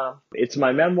UnitedStatesOfGrace.com. It's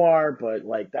my memoir, but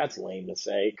like that's lame to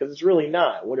say because it's really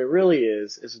not. What it really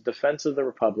is a defense of the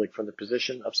Republic from the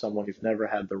position of someone who's never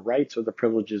had the rights or the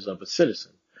privileges of a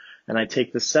citizen. And I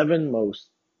take the 7 most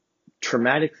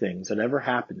traumatic things that ever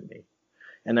happened to me,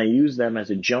 and I use them as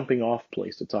a jumping off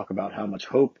place to talk about how much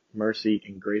hope, mercy,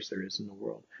 and grace there is in the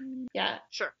world. Yeah.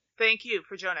 Sure. Thank you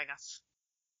for joining us.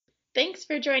 Thanks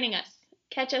for joining us.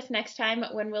 Catch us next time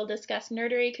when we'll discuss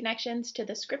nerdery connections to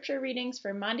the scripture readings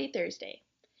for Maundy Thursday.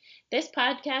 This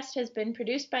podcast has been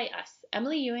produced by us,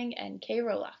 Emily Ewing and Kay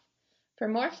Roloff. For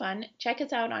more fun, check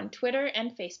us out on Twitter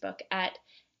and Facebook at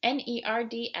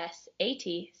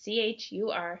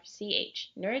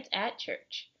NERDSATCHURCH, Nerds at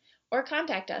Church, or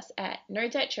contact us at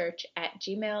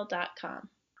nerdsatchurch@gmail.com.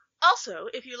 Also,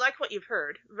 if you like what you've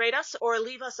heard, rate us or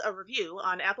leave us a review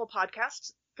on Apple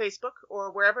Podcasts, Facebook,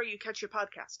 or wherever you catch your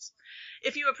podcasts.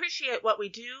 If you appreciate what we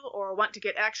do or want to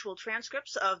get actual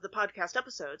transcripts of the podcast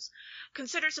episodes,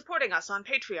 consider supporting us on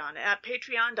Patreon at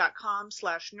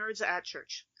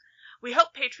patreon.com/nerdsatchurch. We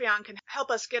hope Patreon can help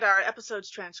us get our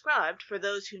episodes transcribed for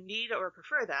those who need or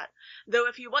prefer that, though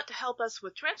if you want to help us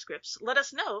with transcripts, let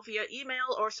us know via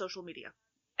email or social media.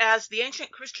 As the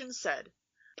ancient Christians said,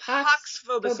 Pax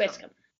vobiscum.